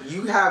about it,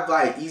 you have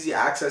like easy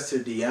access to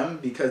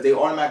DM because they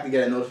automatically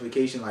get a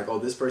notification like, oh,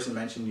 this person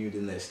mentioned you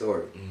in their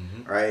story,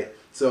 right?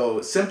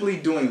 So simply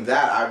doing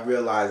that, I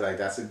realized like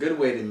that's a good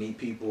way to meet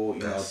people,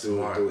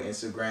 through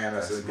Instagram.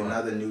 That's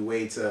another new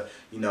way to,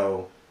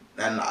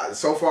 and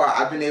so far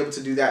I've been able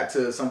to do that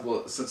to some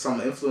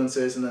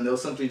influencers, and then they'll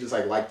simply just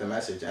like the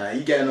message, and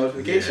you get a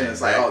notification.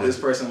 It's like, oh, this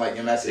person liked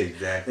your message,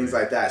 things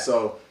like that.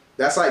 So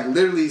that's like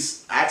literally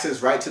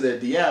access right to their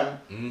DM,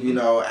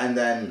 and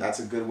then that's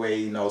a good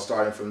way,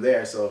 starting from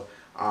there. So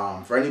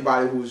for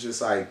anybody who's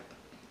just like,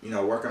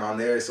 working on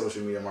their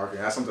social media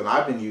marketing, that's something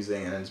I've been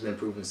using, and it's been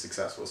proven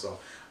successful. So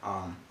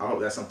I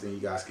hope that's something you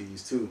guys could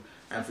use too.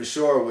 And for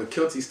sure with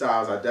Kilty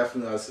Styles, I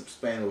definitely, was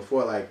explaining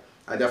before, like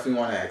I definitely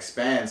want to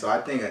expand. So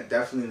I think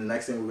definitely the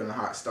next thing we're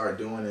gonna start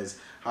doing is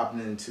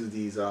hopping into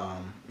these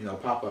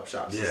pop-up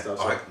shops and stuff.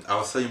 So I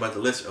was telling you about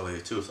the list earlier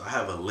too. So I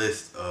have a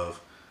list of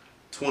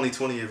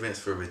 2020 events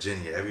for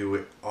Virginia,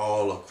 everywhere,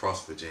 all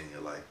across Virginia.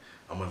 Like,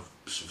 I'm gonna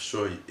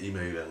sure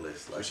email you that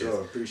list. Like, for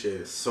sure,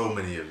 appreciate it. So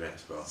many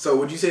events, bro. So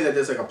would you say that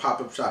there's like a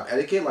pop-up shop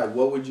etiquette? Like,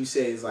 what would you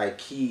say is like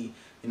key?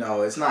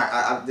 It's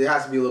not. There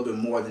has to be a little bit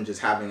more than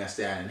just having a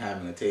stand and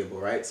having a table,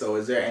 right? So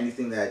is there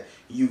anything that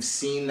you've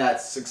seen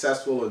that's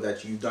successful or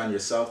that you've done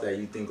yourself that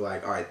you think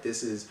like, all right,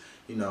 this is,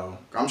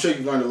 I'm sure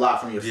you've learned a lot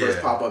from your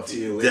first pop-up to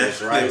your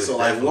latest, right? So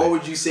like, what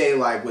would you say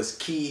like was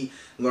key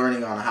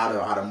learning on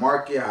how to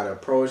market, how to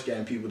approach,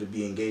 getting people to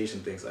be engaged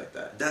and things like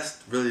that?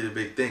 That's really the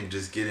big thing,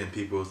 just getting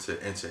people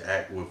to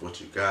interact with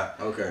what you got.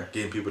 Okay.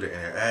 Getting people to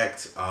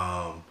interact,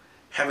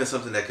 having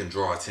something that can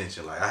draw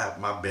attention. Like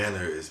my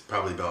banner is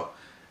probably about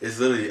It's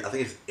literally, I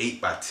think it's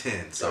 8 by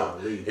 10. So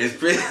it's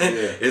pretty,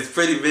 it's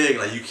pretty big.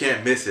 Like, you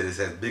can't miss it. It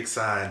has big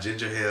sign,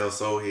 ginger ale,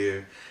 soul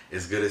here.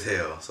 It's good as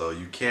hell. So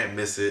you can't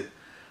miss it.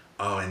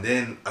 And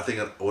then I think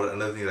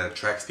another thing that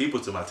attracts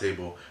people to my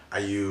table, I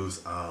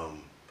use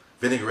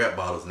vinaigrette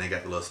bottles, and they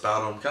got the little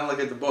spout on them, kind of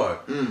like at the bar.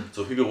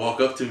 So people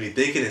walk up to me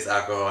thinking it's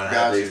alcohol, and I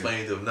have to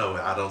explain to them, no,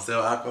 I don't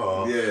sell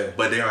alcohol.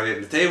 But they're already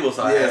at the table,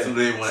 so I asked them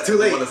if they want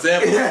to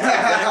sample.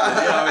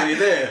 They're already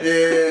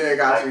there.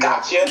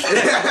 Gotcha.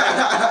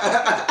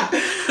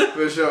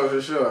 For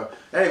sure.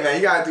 Hey man,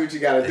 you gotta do what you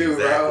gotta do,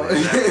 bro.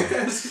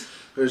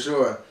 For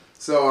sure.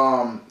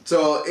 So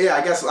yeah,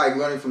 I guess like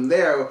learning from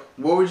there,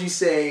 what would you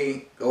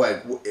say,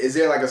 like, is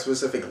there like a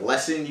specific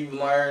lesson you've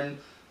learned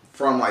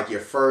from like your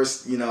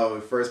first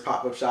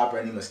pop-up shop, or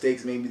any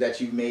mistakes maybe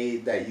that you've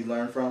made that you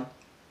learned from?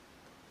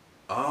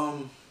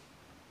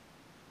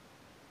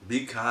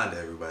 Be kind to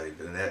everybody,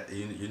 and that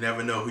you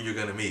never know who you're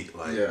gonna meet.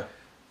 Like,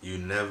 you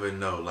never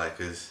know. Like,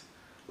 'cause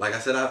like I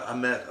said, I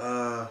met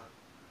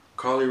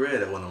Carly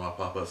Red at one of my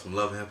pop-ups from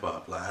Love Hip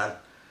Hop. Like, I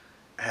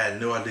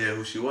had no idea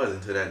who she was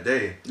until that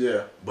day.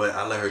 But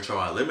I let her try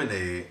my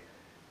lemonade,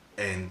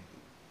 and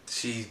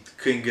she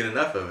couldn't get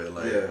enough of it.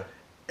 Like,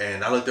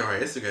 and I looked at her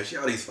on Instagram. She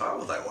had all these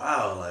followers. Like,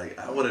 wow, like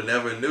I would have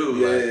never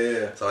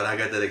knew. So when I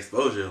got that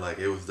exposure, like,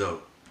 it was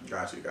dope.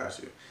 Got you.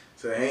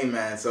 So hey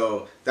man,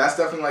 so that's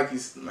definitely like you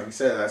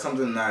said, that's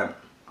something that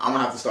I'm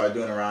gonna have to start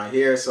doing around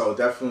here. So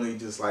definitely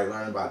just like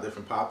learning about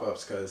different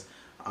pop-ups, because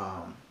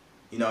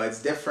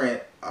it's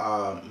different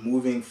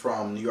moving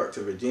from New York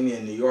to Virginia.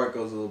 New York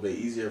goes a little bit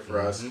easier for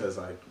us, because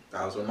like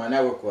that was where my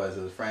network was.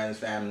 It was friends,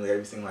 family,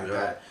 everything like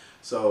that.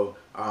 So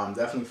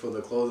definitely for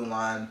the clothing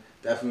line,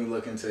 definitely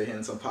looking to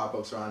hit some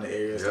pop-ups around the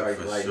area, start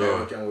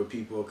networking with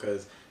people,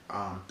 because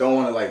don't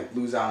want to like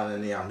lose out on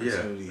any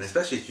opportunities. And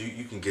especially if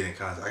you can get in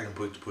contact. I can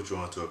put you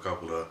on to a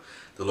couple of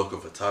the local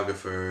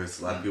photographers.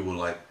 A lot of people,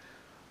 like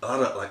a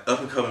lot of like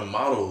up and coming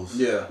models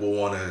will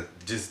want to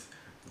just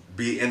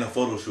be in a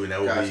photo shoot, and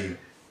that will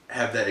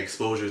have that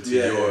exposure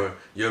to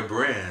your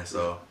brand.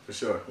 So for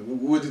sure,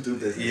 we'll do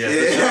this.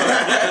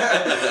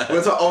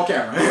 We'll talk on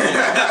camera.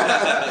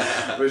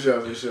 For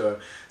sure.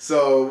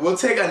 So we'll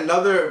take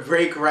another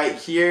break right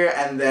here,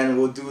 and then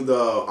we'll do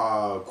the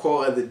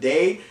quote of the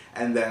day,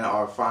 and then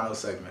our final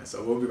segment.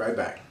 So we'll be right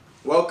back.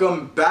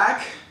 Welcome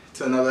back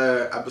to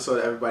another episode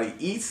of Everybody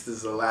Eats. This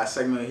is the last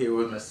segment here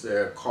with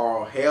Mr.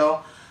 Carl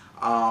Hale.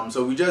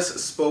 So we just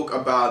spoke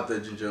about the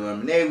ginger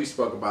lemonade, we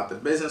spoke about the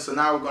business, so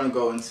now we're going to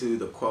go into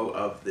the quote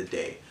of the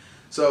day.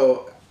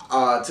 So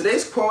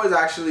today's quote is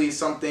actually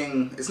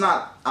something, it's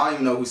not, I don't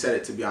even know who said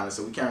it, to be honest,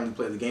 so we can't really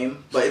play the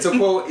game, but it's a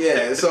quote,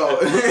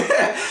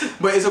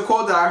 but it's a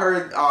quote that I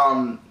heard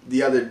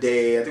the other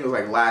day, I think it was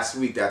like last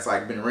week, that's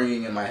like been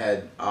ringing in my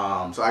head,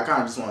 so I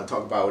kind of just want to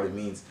talk about what it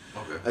means.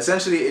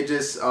 Essentially, it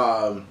just,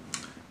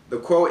 the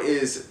quote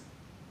is,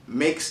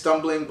 make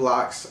stumbling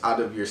blocks out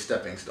of your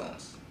stepping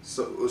stones.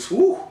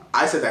 So,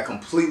 I said that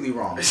completely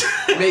wrong.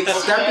 Make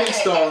stepping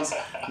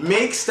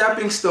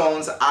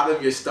stones out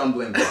of your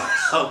stumbling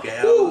blocks.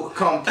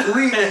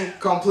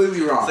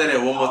 Completely wrong. Say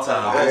that one more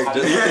time.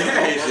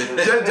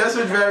 Just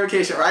for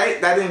verification, right?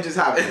 That didn't just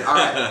happen. All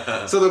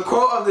right. So the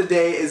quote of the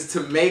day is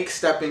to make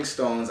stepping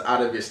stones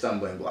out of your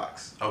stumbling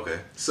blocks.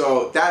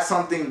 So that's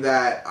something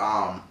that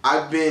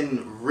I've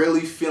been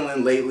really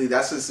feeling lately.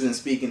 That's what's been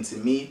speaking to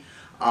me.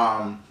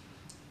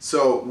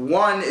 So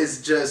one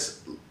is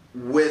just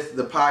with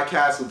the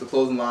podcast, with the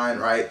clothing line,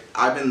 right?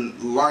 I've been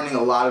learning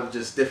a lot of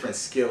just different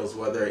skills,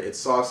 whether it's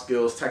soft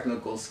skills,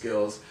 technical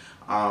skills,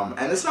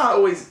 and it's not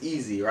always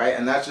easy, right?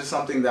 And that's just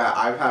something that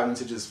I'm having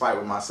to just fight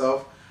with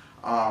myself.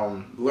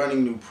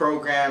 Learning new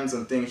programs,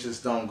 and things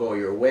just don't go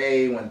your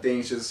way, when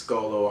things just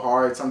go a little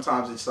hard.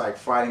 Sometimes it's like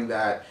fighting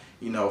that,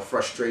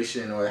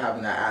 frustration, or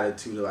having that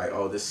attitude of like,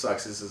 oh, this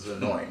sucks, this is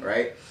annoying,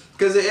 right?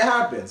 Because it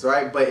happens,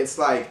 right? But it's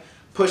like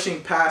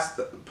pushing past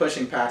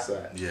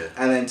that.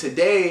 And then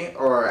today,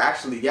 or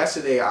actually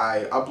yesterday,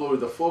 I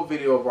uploaded the full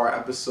video of our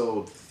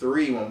episode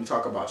 3 when we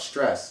talk about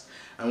stress.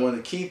 And one of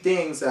the key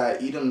things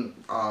that Edom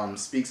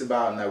speaks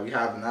about, and that we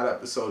have in that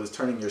episode, is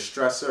turning your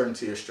stressor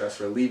into your stress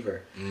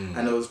reliever.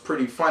 And it was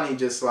pretty funny,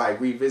 just like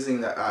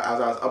revisiting that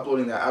as I was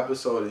uploading that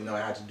episode. It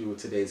had to do with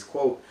today's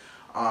quote.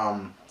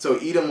 So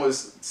Edom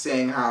was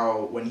saying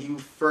how when he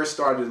first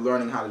started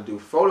learning how to do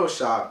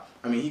Photoshop,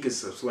 I mean, he could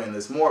explain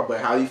this more,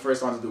 but how he first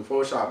started to do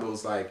Photoshop, it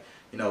was like,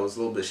 it was a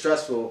little bit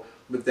stressful.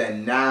 But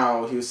then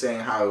now he was saying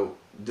how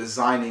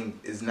designing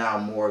is now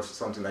more of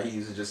something that he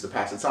uses just to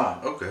pass the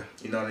time.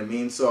 You know what I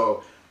mean?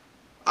 So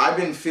I've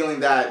been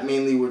feeling that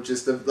mainly with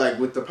just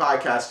with the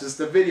podcast, just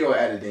the video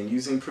editing,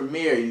 using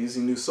Premiere,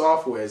 using new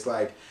software. It's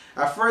like,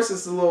 at first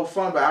it's a little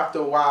fun, but after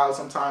a while,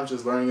 sometimes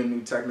just learning a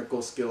new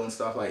technical skill and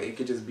stuff, like, it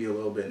could just be a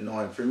little bit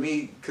annoying for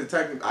me. Cause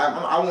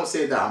I won't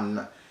say that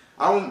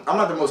I'm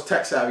not the most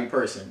tech savvy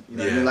person. You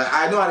know what I mean? Like,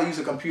 I know how to use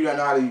a computer, I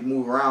know how to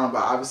move around,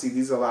 but obviously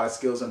these are a lot of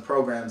skills and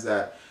programs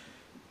that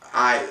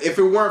if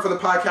it weren't for the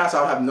podcast,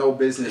 I would have no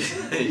business,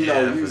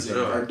 using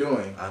or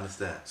doing. I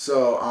understand.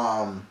 So,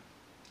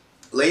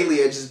 lately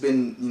it's just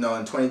been, in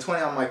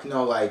 2020, I'm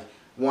like,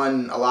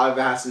 One, a lot of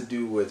it has to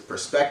do with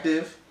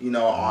perspective, you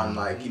know, on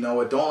like, you know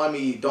what,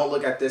 don't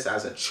look at this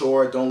as a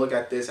chore. Don't look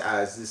at this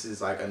as this is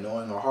like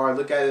annoying or hard.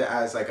 Look at it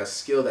as like a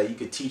skill that you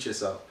could teach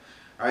yourself,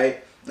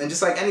 right? And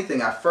just like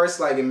anything, at first,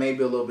 like, it may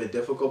be a little bit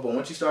difficult, but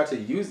once you start to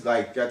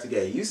got to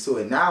get used to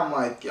it, now I'm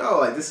like, yo,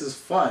 like, this is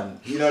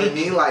fun. You know what I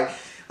mean?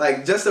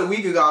 Like just a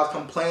week ago, I was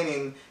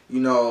complaining,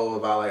 you know,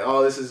 about like,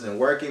 oh, this isn't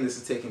working. This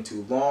is taking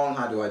too long.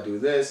 How do I do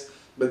this?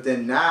 But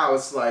then now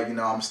it's like, you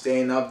know, I'm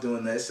staying up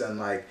doing this, and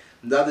like,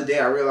 the other day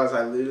I realized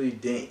I literally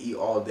didn't eat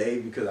all day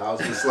because I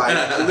was just like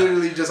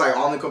literally just like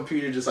on the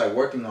computer just like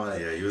working on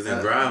it. Yeah, you was in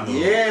grind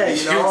mode. Yeah,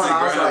 you know, and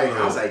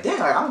I was like, dang,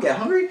 like, I'm getting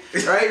hungry,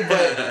 right?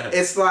 But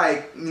it's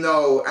like, you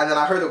know, and then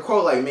I heard a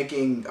quote like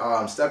making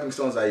stepping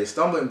stones out of your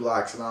stumbling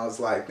blocks, and I was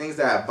like, things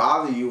that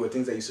bother you or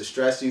things that used to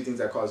stress you, things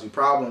that cause you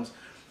problems,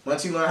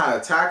 once you learn how to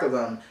tackle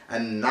them,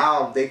 and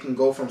now they can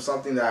go from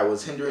something that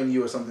was hindering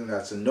you or something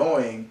that's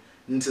annoying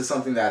into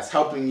something that's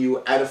helping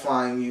you,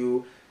 edifying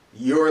you.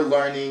 You're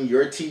learning,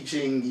 you're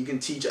teaching, you can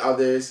teach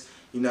others.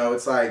 You know,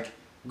 it's like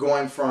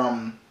going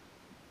from,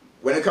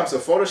 when it comes to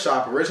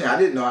Photoshop, originally I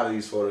didn't know how to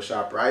use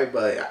Photoshop, right?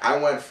 But I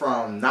went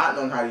from not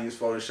knowing how to use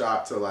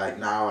Photoshop to like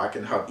now I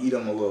can help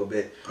Edom a little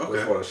bit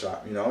with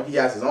Photoshop. You know, he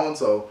has his own,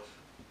 so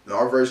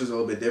our version's a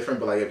little bit different,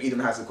 but like if Edom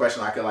has a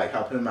question, I could like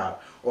help him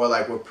out. Or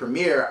like with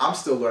Premiere, I'm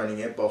still learning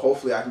it, but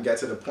hopefully I can get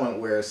to the point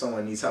where if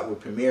someone needs help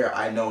with Premiere,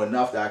 I know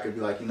enough that I could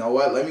be like, you know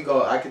what, let me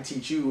go, I can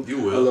teach you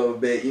a little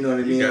bit, you know what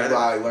I mean, about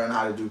like learn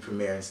how to do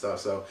Premiere and stuff.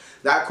 So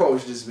that quote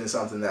has just been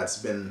something that's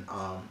been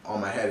on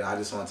my head, and I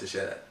just wanted to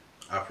share that.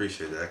 I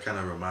appreciate that. That kind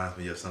of reminds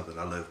me of something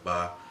I live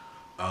by.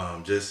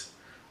 Just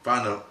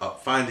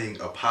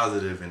finding a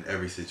positive in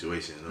every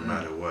situation, no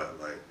matter what.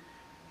 Like,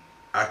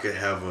 I could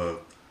have a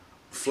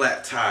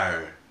flat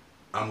tire,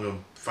 I'm going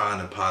to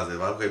find a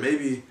positive. Okay,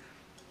 maybe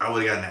I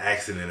would have gotten an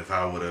accident if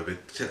I would have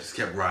just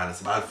kept riding.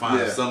 So I'd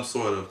find some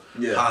sort of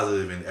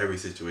positive in every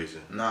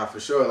situation. Nah, for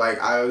sure.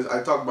 Like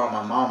I talk about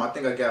my mom. I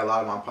think I get a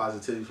lot of my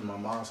positivity from my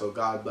mom, so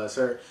God bless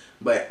her.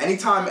 But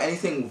anytime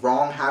anything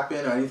wrong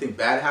happened or anything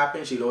bad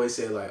happened, she'd always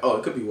say like, "Oh,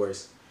 it could be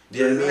worse."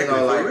 You know what I mean?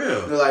 Exactly, like,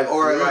 for real. Like,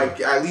 or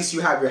like, at least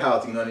you have your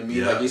health. You know what I mean?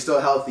 Yeah. Like, you're still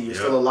healthy. You're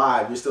still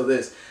alive. You're still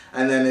this.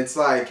 And then it's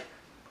like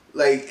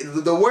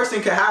the worst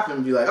thing could happen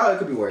and be like, oh, it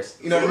could be worse.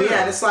 You know what I mean?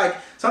 And it's like,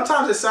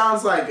 sometimes it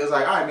sounds like, it's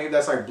like, all right, maybe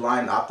that's like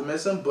blind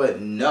optimism,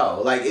 but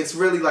no. Like, it's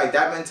really like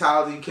that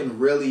mentality can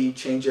really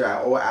change your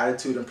whole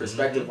attitude and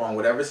perspective on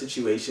whatever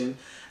situation.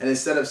 And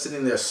instead of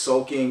sitting there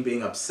sulking,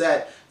 being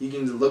upset, you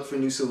can look for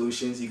new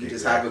solutions. You can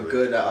just have a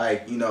good,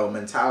 like, you know,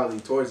 mentality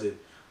towards it.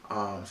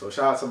 So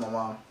shout out to my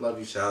mom. Love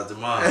you. Shout out to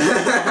mom.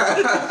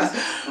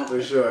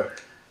 For sure.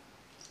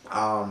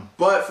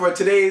 But for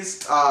today's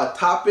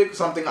topic,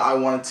 something I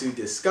wanted to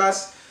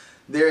discuss,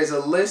 there is a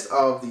list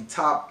of the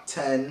top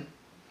 10.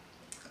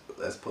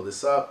 Let's pull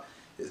this up.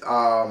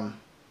 Shout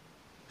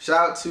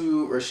out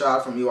to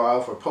Rashad from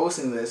URL for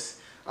posting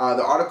this.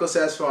 The article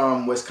says,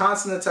 from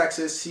Wisconsin to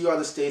Texas, here are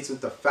the states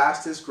with the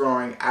fastest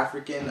growing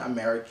African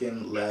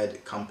American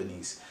led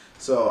companies.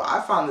 So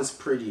I found this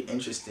pretty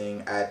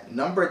interesting. At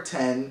number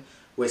 10,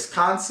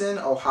 Wisconsin,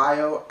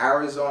 Ohio,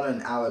 Arizona,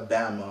 and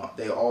Alabama,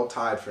 they all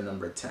tied for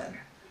number 10.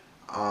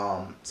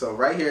 So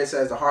right here it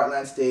says the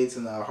Heartland states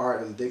and the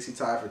heart of the Dixie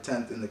tied for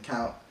 10th in the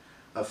count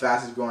of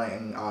fastest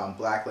growing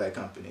black-led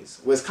companies.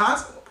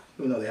 Wisconsin,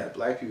 you know they had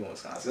black people in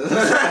Wisconsin,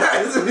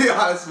 to be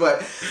honest,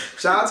 but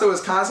shout out to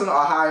Wisconsin,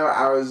 Ohio,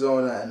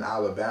 Arizona, and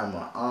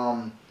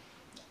Alabama.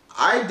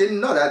 I didn't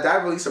know that.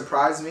 That really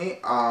surprised me.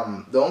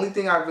 The only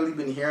thing I've really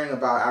been hearing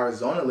about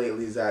Arizona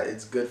lately is that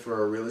it's good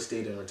for real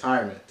estate and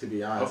retirement, to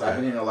be honest. I've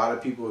been hearing a lot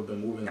of people have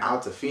been moving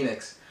out to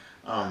Phoenix.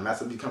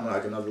 That's becoming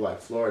like another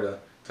like Florida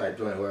type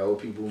joint where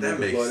old people move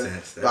to Florida.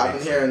 Sense. But I've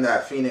been hearing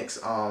that Phoenix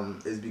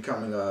is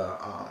becoming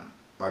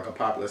like a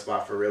popular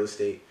spot for real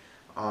estate.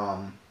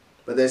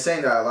 But they're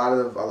saying that a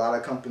lot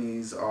of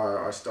companies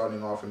are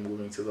starting off and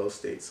moving to those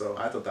states. So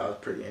I thought that was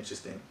pretty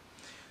interesting.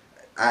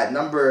 At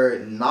number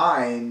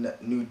 9,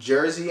 New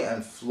Jersey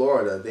and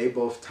Florida, they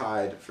both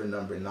tied for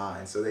number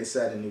 9. So they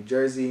said in New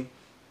Jersey,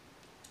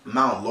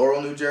 Mount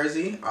Laurel, New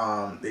Jersey,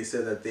 they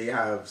said that they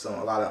have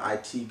a lot of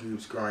IT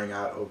groups growing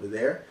out over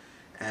there.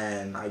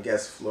 And I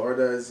guess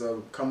Florida is a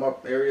come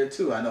up area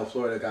too. I know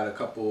Florida got a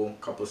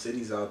couple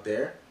cities out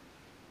there.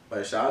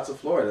 But shout out to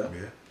Florida.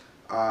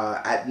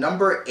 Yeah. At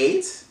number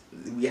 8,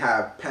 we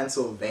have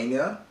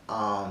Pennsylvania.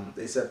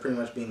 They said pretty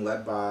much being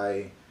led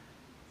by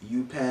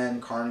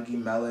UPenn, Carnegie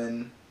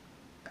Mellon,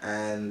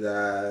 and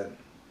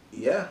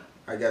yeah,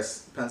 I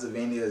guess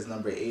Pennsylvania is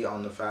number 8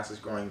 on the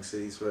fastest growing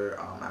cities for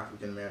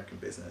African American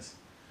business.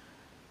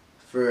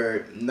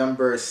 For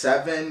number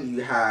 7,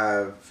 you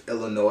have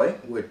Illinois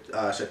with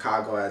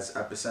Chicago as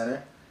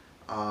epicenter.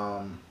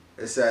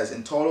 It says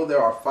in total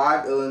there are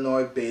 5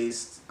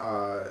 Illinois-based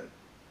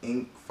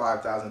Inc.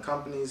 5,000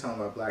 companies owned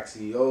by black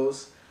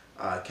CEOs.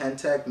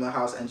 Kentech,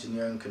 Millhouse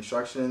Engineering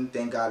Construction,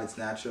 Thank God It's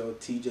Natural,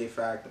 TJ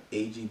Fact,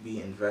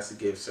 AGB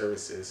Investigative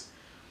Services.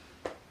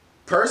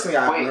 Personally,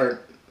 I haven't heard.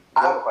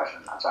 I have a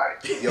question. I'm sorry.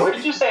 Where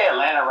did you say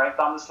Atlanta ranked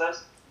on this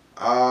list?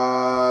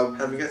 Haven't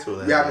got to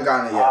Atlanta. We haven't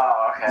gotten it yet.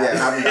 Oh, okay. Yeah,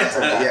 haven't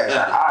gotten it yet.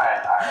 All right.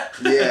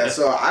 Yeah,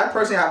 so I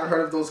personally haven't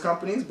heard of those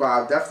companies, but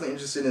I'm definitely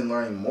interested in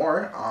learning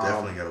more.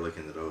 Definitely got to look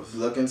into those.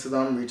 Look into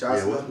them, reach out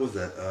to them. What was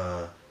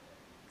that?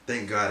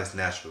 Thank God It's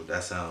Natural.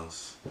 That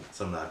sounds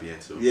something I'd be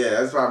into.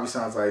 Yeah, that probably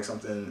sounds like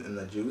something in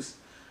the juice.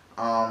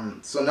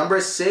 So number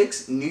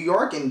 6, New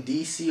York and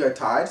DC are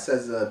tied.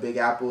 Says the Big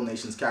Apple,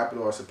 nation's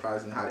capital, are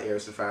surprisingly hot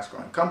areas for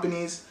fast-growing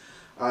companies.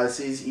 The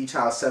cities each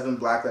house 7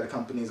 black-led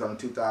companies on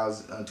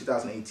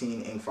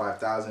 2018 Inc.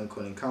 5000,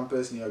 including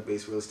Compass, New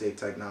York-based real estate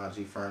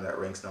technology firm that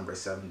ranks number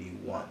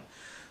 71.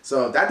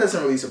 So that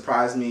doesn't really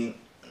surprise me.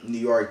 New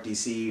York,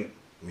 DC,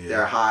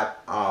 they're hot.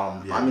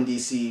 I'm in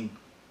DC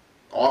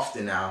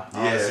often now,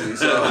 honestly.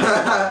 So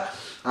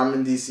I'm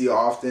in DC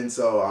often.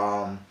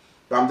 So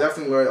but I'm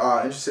definitely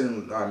interested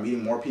in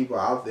meeting more people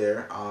out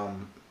there.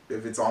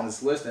 If it's on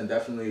this list, then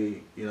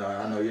definitely,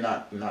 I know you're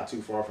not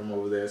too far from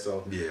over there.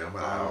 So yeah, I'm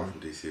about an hour from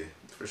DC.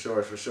 For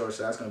sure.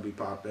 So that's gonna be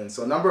popping.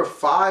 So number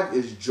 5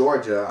 is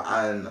Georgia,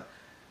 and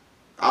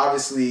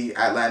obviously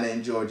Atlanta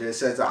in Georgia. It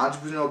says the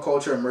entrepreneurial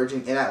culture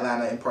emerging in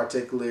Atlanta, in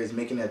particular, is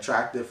making it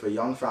attractive for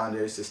young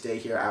founders to stay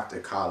here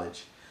after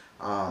college.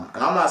 And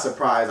I'm not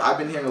surprised. I've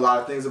been hearing a lot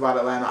of things about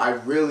Atlanta. I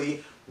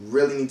really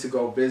need to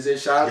go visit.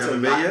 Shout out to.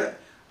 You haven't been yet?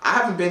 I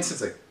haven't been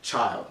since a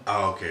child.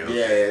 Oh, okay.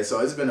 Yeah.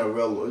 So it's been a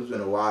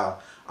while.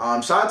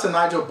 Shout out to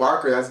Nigel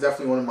Barker. That's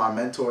definitely one of my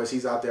mentors.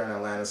 He's out there in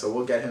Atlanta, so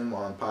we'll get him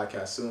on the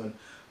podcast soon.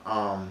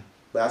 But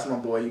that's my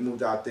boy. He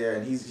moved out there,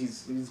 and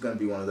he's gonna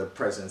be one of the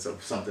presidents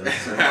of something.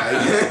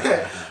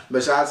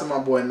 But shout out to my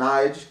boy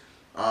Nige.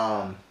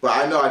 But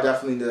I know I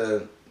definitely need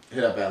to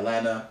hit up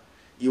Atlanta.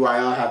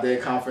 UIL have their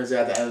conference there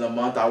at the end of the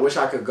month. I wish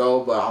I could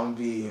go, but I'm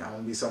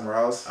gonna be somewhere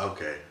else.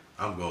 Okay,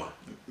 I'm going.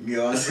 You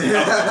know what I'm saying?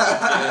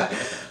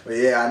 But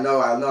yeah, I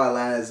know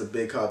Atlanta is a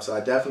big hub, so I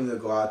definitely need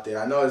to go out there.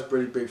 I know it's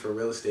pretty big for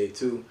real estate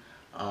too.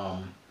 I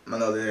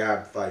know they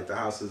have the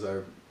houses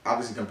are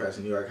obviously compared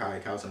to New York,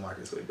 housing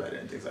market's way better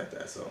and things like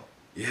that. So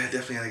yeah,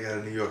 definitely gotta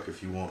go to New York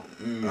if you want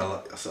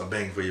a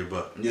bang for your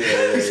buck.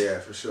 Yeah,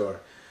 for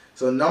sure.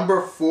 So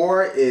number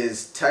 4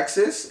 is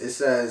Texas. It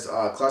says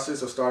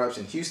clusters of startups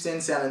in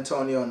Houston, San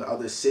Antonio, and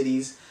other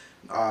cities.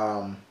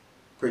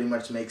 Pretty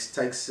much makes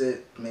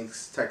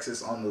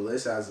Texas on the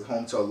list as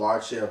home to a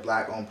large share of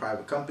black-owned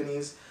private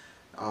companies.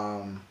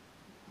 Shout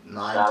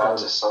out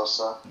to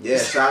Sosa. Yeah,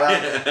 shout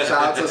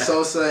out to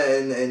Sosa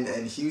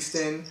in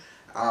Houston.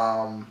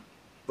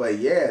 But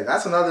yeah,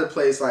 that's another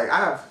place.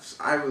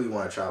 I really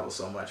want to travel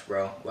so much,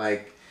 bro.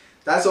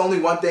 That's the only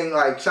one thing.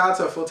 Shout out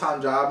to a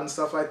full-time job and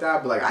stuff like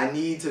that. But I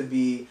need to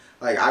be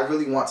I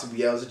really want to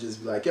be able to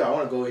just be yo, I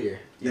want to go here.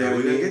 You know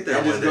we're gonna get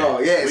there one day. Go.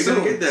 Yeah, we're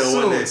gonna get there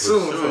one day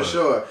for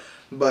sure.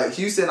 But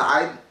Houston,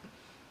 I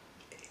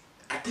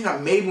think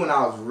maybe when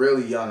I was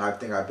really young, I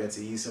think I've been to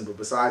Houston. But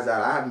besides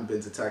that, I haven't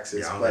been to Texas.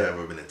 Yeah, I don't think I've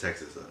ever been to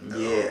Texas.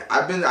 Yeah,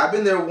 I've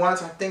been there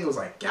once. I think it was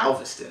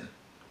Galveston.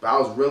 But I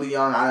was really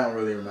young. I don't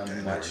really remember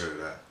much. Never heard of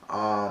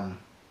that.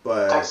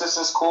 But Texas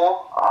is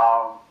cool.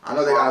 I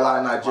know they got a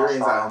lot of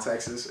Nigerians out in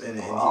Texas in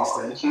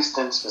Houston.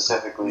 Houston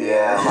specifically,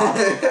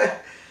 yeah.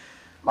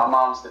 My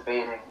mom's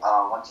debating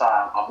one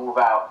time I'll move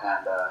out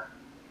and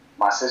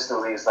my sister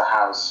leaves the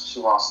house. She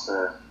wants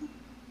to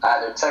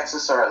either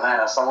Texas or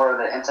Atlanta, somewhere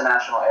at the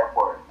international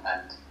airport,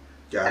 and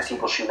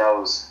people she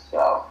knows.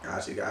 So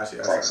Gotcha.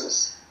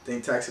 Texas. I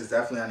think Texas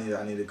definitely.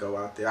 I need to go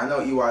out there. I know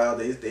EYL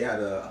they had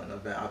an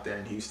event out there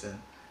in Houston.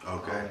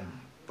 Okay.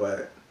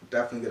 But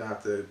definitely gonna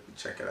have to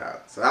check it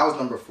out. So that was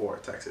number 4,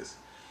 Texas.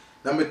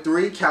 Number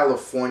 3,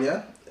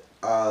 California.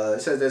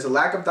 It says there's a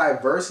lack of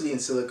diversity in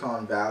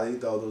Silicon Valley,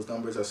 though those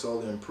numbers are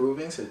slowly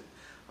improving. So,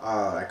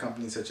 at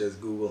companies such as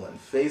Google and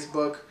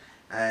Facebook.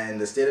 And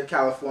the state of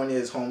California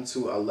is home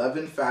to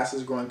 11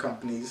 fastest growing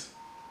companies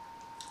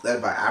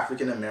led by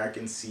African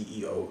American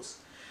CEOs.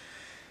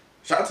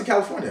 Shout out to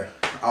California.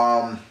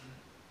 I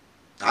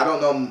don't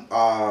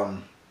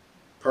know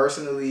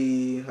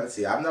personally. Let's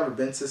see. I've never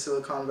been to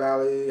Silicon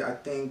Valley. I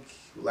think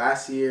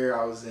last year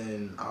I was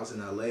in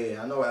LA.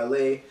 I know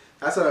LA.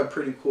 That's a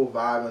pretty cool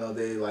vibe. I know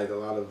they a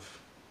lot of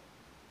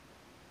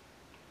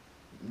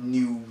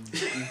new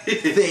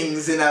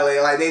things in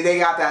LA. They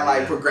got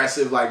that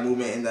progressive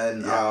movement, and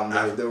then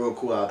they're real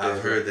cool out there.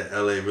 I've heard that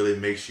LA really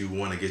makes you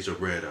want to get your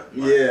bread up.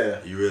 You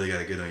really got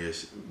to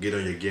get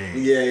on your game.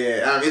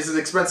 Yeah. It's an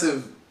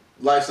expensive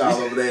lifestyle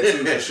over there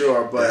too, for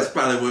sure. But that's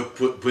probably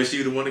what pushed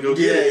you to want to go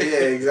get it.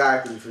 Yeah,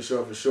 exactly, for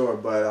sure.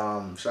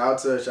 But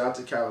shout out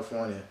to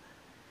California.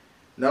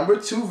 Number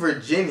 2,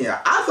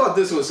 Virginia. I thought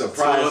this was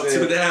surprising.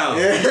 2 up, 2 down.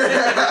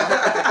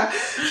 Yeah.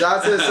 Shout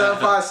out to the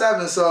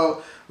 757.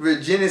 So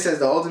Virginia says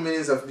the Old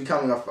Dominions of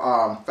becoming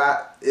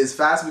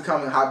fast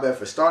becoming a hotbed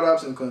for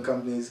startups, including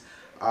companies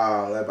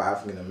led by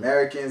African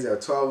Americans. There are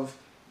 12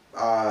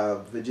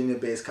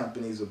 Virginia-based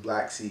companies with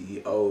black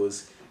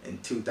CEOs in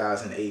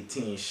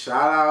 2018.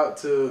 Shout out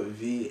to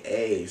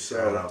VA.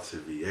 Shout out to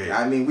VA.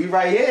 I mean, we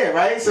right here,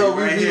 right? So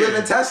we live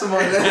in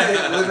testimony,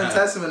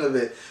 testament of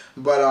it.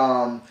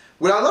 But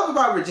what I love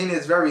about Virginia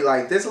is very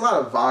like there's a lot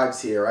of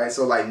vibes here, right?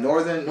 So like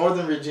Northern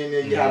Virginia,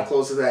 you have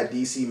close to that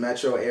DC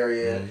metro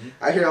area.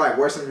 I hear like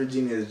Western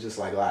Virginia is just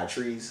like a lot of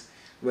trees.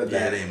 But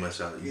it ain't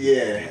much out.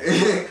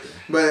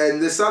 But in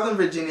the Southern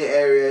Virginia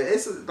area,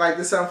 it's like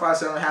the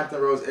 757 Hampton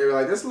Roads area.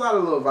 Like there's a lot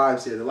of little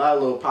vibes here, a lot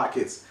of little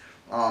pockets.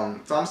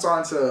 So I'm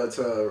starting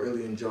to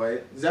really enjoy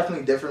it. It's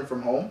definitely different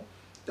from home,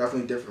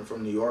 definitely different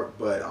from New York.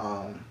 But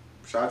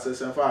shout out to the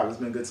 75. It's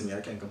been good to me.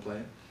 I can't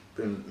complain.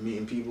 Been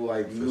meeting people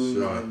like you, you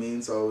know what I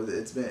mean. So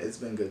it's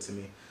been good to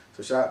me.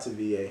 So shout out to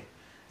VA.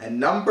 And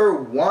number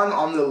 1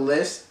 on the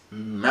list,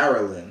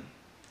 Maryland.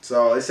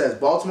 So it says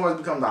Baltimore has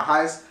become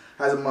has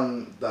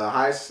among the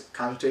highest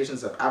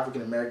concentrations of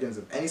African Americans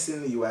of any city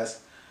in the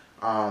U.S.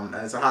 And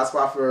it's a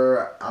hotspot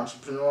for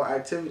entrepreneurial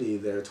activity.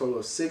 There are a total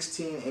of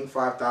 16 Inc.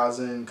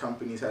 5000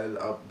 companies headed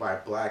up by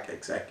black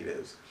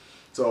executives.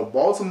 So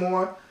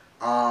Baltimore,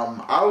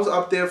 I was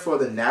up there for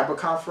the NABA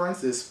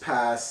conference this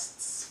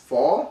past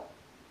fall.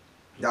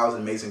 That was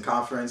an amazing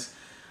conference.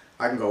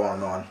 I can go on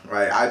and on,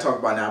 right? I talk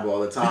about NABA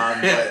all the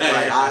time, but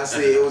like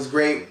honestly, it was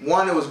great.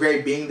 One, it was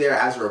great being there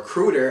as a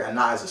recruiter and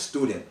not as a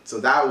student. So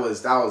that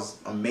was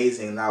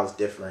amazing and that was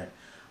different.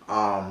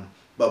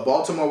 But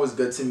Baltimore was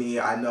good to me.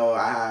 I know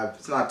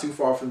it's not too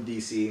far from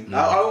DC.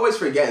 I always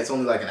forget it's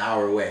only like an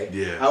hour away.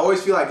 Yeah. I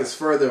always feel like it's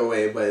further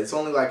away, but it's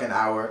only like an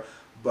hour.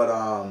 But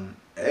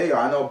hey,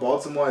 I know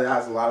Baltimore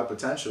has a lot of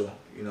potential.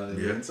 You know what I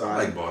mean? So I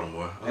like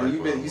Baltimore.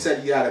 You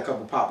said you had a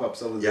couple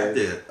pop-ups over there. Yeah, I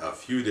did a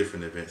few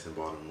different events in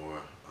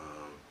Baltimore,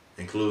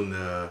 including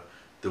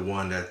the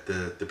one that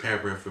the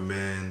Pampering for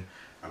Men.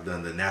 I've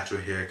done the Natural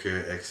Hair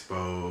Care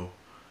Expo.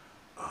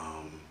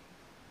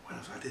 What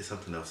else? I did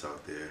something else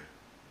out there.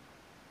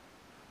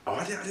 Oh,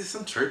 I did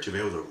some church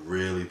event. It was a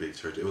really big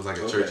church. It was like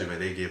a church event.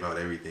 They gave out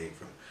everything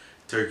from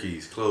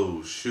turkeys,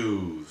 clothes,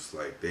 shoes.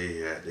 Like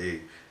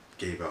they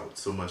gave out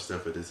so much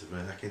stuff at this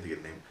event. I can't think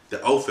of the name.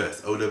 The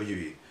O-Fest,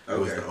 O-W-E. It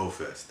was the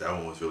O-Fest. That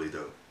one was really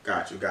dope.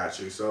 Got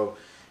you. So,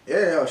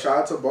 yeah, shout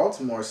out to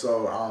Baltimore.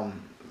 So,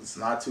 it's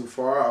not too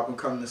far, up and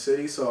coming the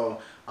city. So,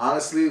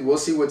 honestly, we'll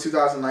see what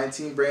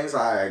 2019 brings.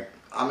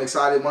 I'm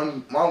excited.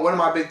 One of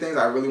my big things,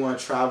 I really want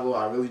to travel.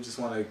 I really just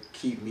want to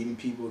keep meeting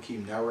people,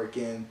 keep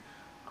networking.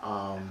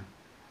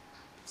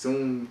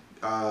 Soon,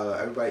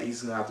 everybody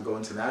East gonna have to go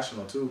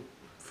international too.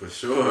 For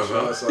sure,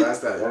 bro. So that's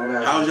that.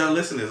 How's y'all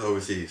listeners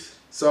overseas?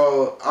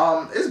 So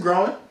it's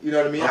growing. You know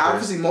what I mean. Okay.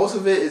 Obviously, most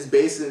of it is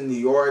based in New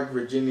York,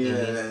 Virginia,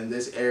 and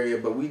this area.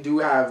 But we do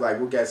have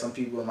we'll get some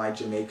people in like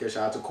Jamaica.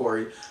 Shout out to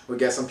Corey. We'll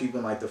get some people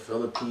in like the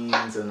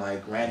Philippines and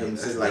like random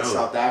cities like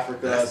South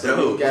Africa. So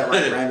we'll get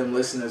like random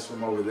listeners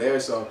from over there.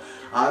 So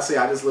honestly,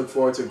 I just look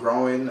forward to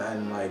growing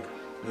and like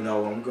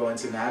when we go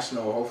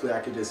international, hopefully I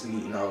could just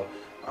meet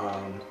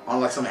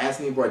on like some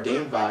Anthony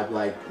Bourdain vibe,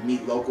 like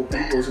meet local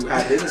people who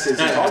have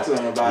businesses and talk to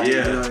them about it.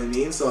 You know what I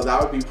mean? So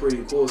that would be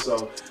pretty cool.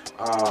 So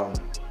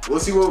we'll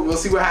see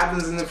what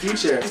happens in the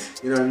future.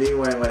 You know what I mean?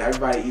 When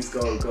everybody East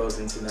goes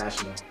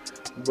international.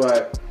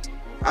 But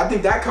I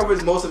think that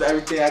covers most of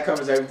everything. That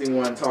covers everything we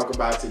want to talk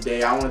about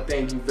today. I want to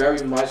thank you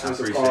very much,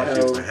 Mr. Carl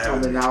Hill,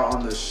 coming out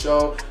on the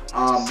show.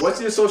 What's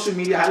your social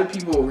media? How do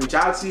people reach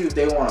out to you if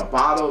they want a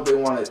bottle? If they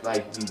want to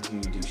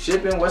do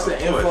shipping? What's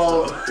the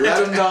info?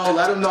 Let them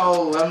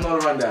know the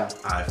rundown.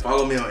 Alright,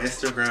 follow me on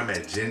Instagram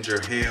at Ginger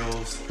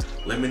Hales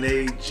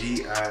Lemonade,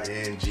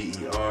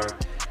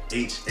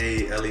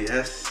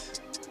 GingerHales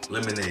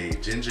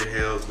Lemonade, Ginger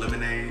Hales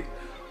Lemonade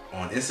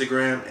on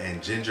Instagram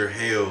and Ginger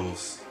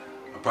Hales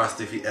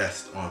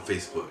 _S on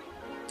Facebook.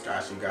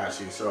 Got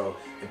you. So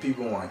if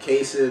people want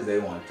cases, they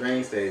want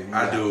drinks,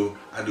 I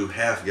do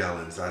half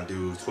gallons. I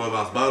do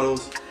 12-ounce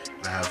bottles.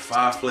 And I have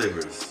 5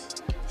 flavors: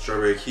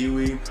 strawberry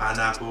kiwi,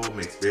 pineapple,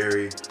 mixed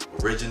berry,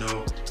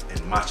 original,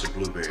 and matcha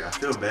blueberry. I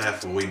feel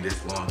bad for waiting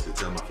this long to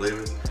tell my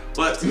flavors,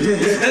 but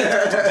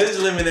this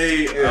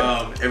lemonade,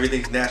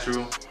 everything's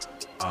natural.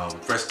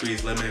 Fresh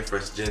squeezed lemon,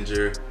 fresh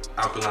ginger,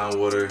 alkaline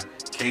water,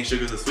 cane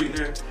sugar is a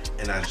sweetener,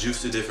 and I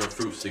juice the different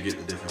fruits to get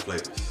the different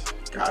flavors.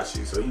 Got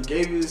you. So he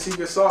gave you the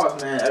secret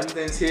sauce, man.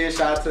 Everything's here.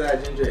 Shout out to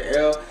that ginger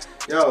ale.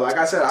 Yo, like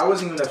I said, I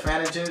wasn't even a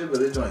fan of ginger, but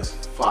this joint is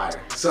fire.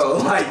 So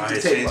like,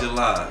 it change your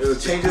life. It will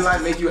change your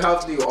life, make you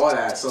healthy, all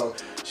that. So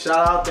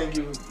shout out. Thank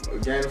you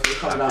again for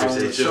coming out on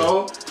the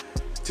show.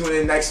 Tune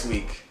in next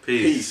week.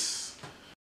 Peace.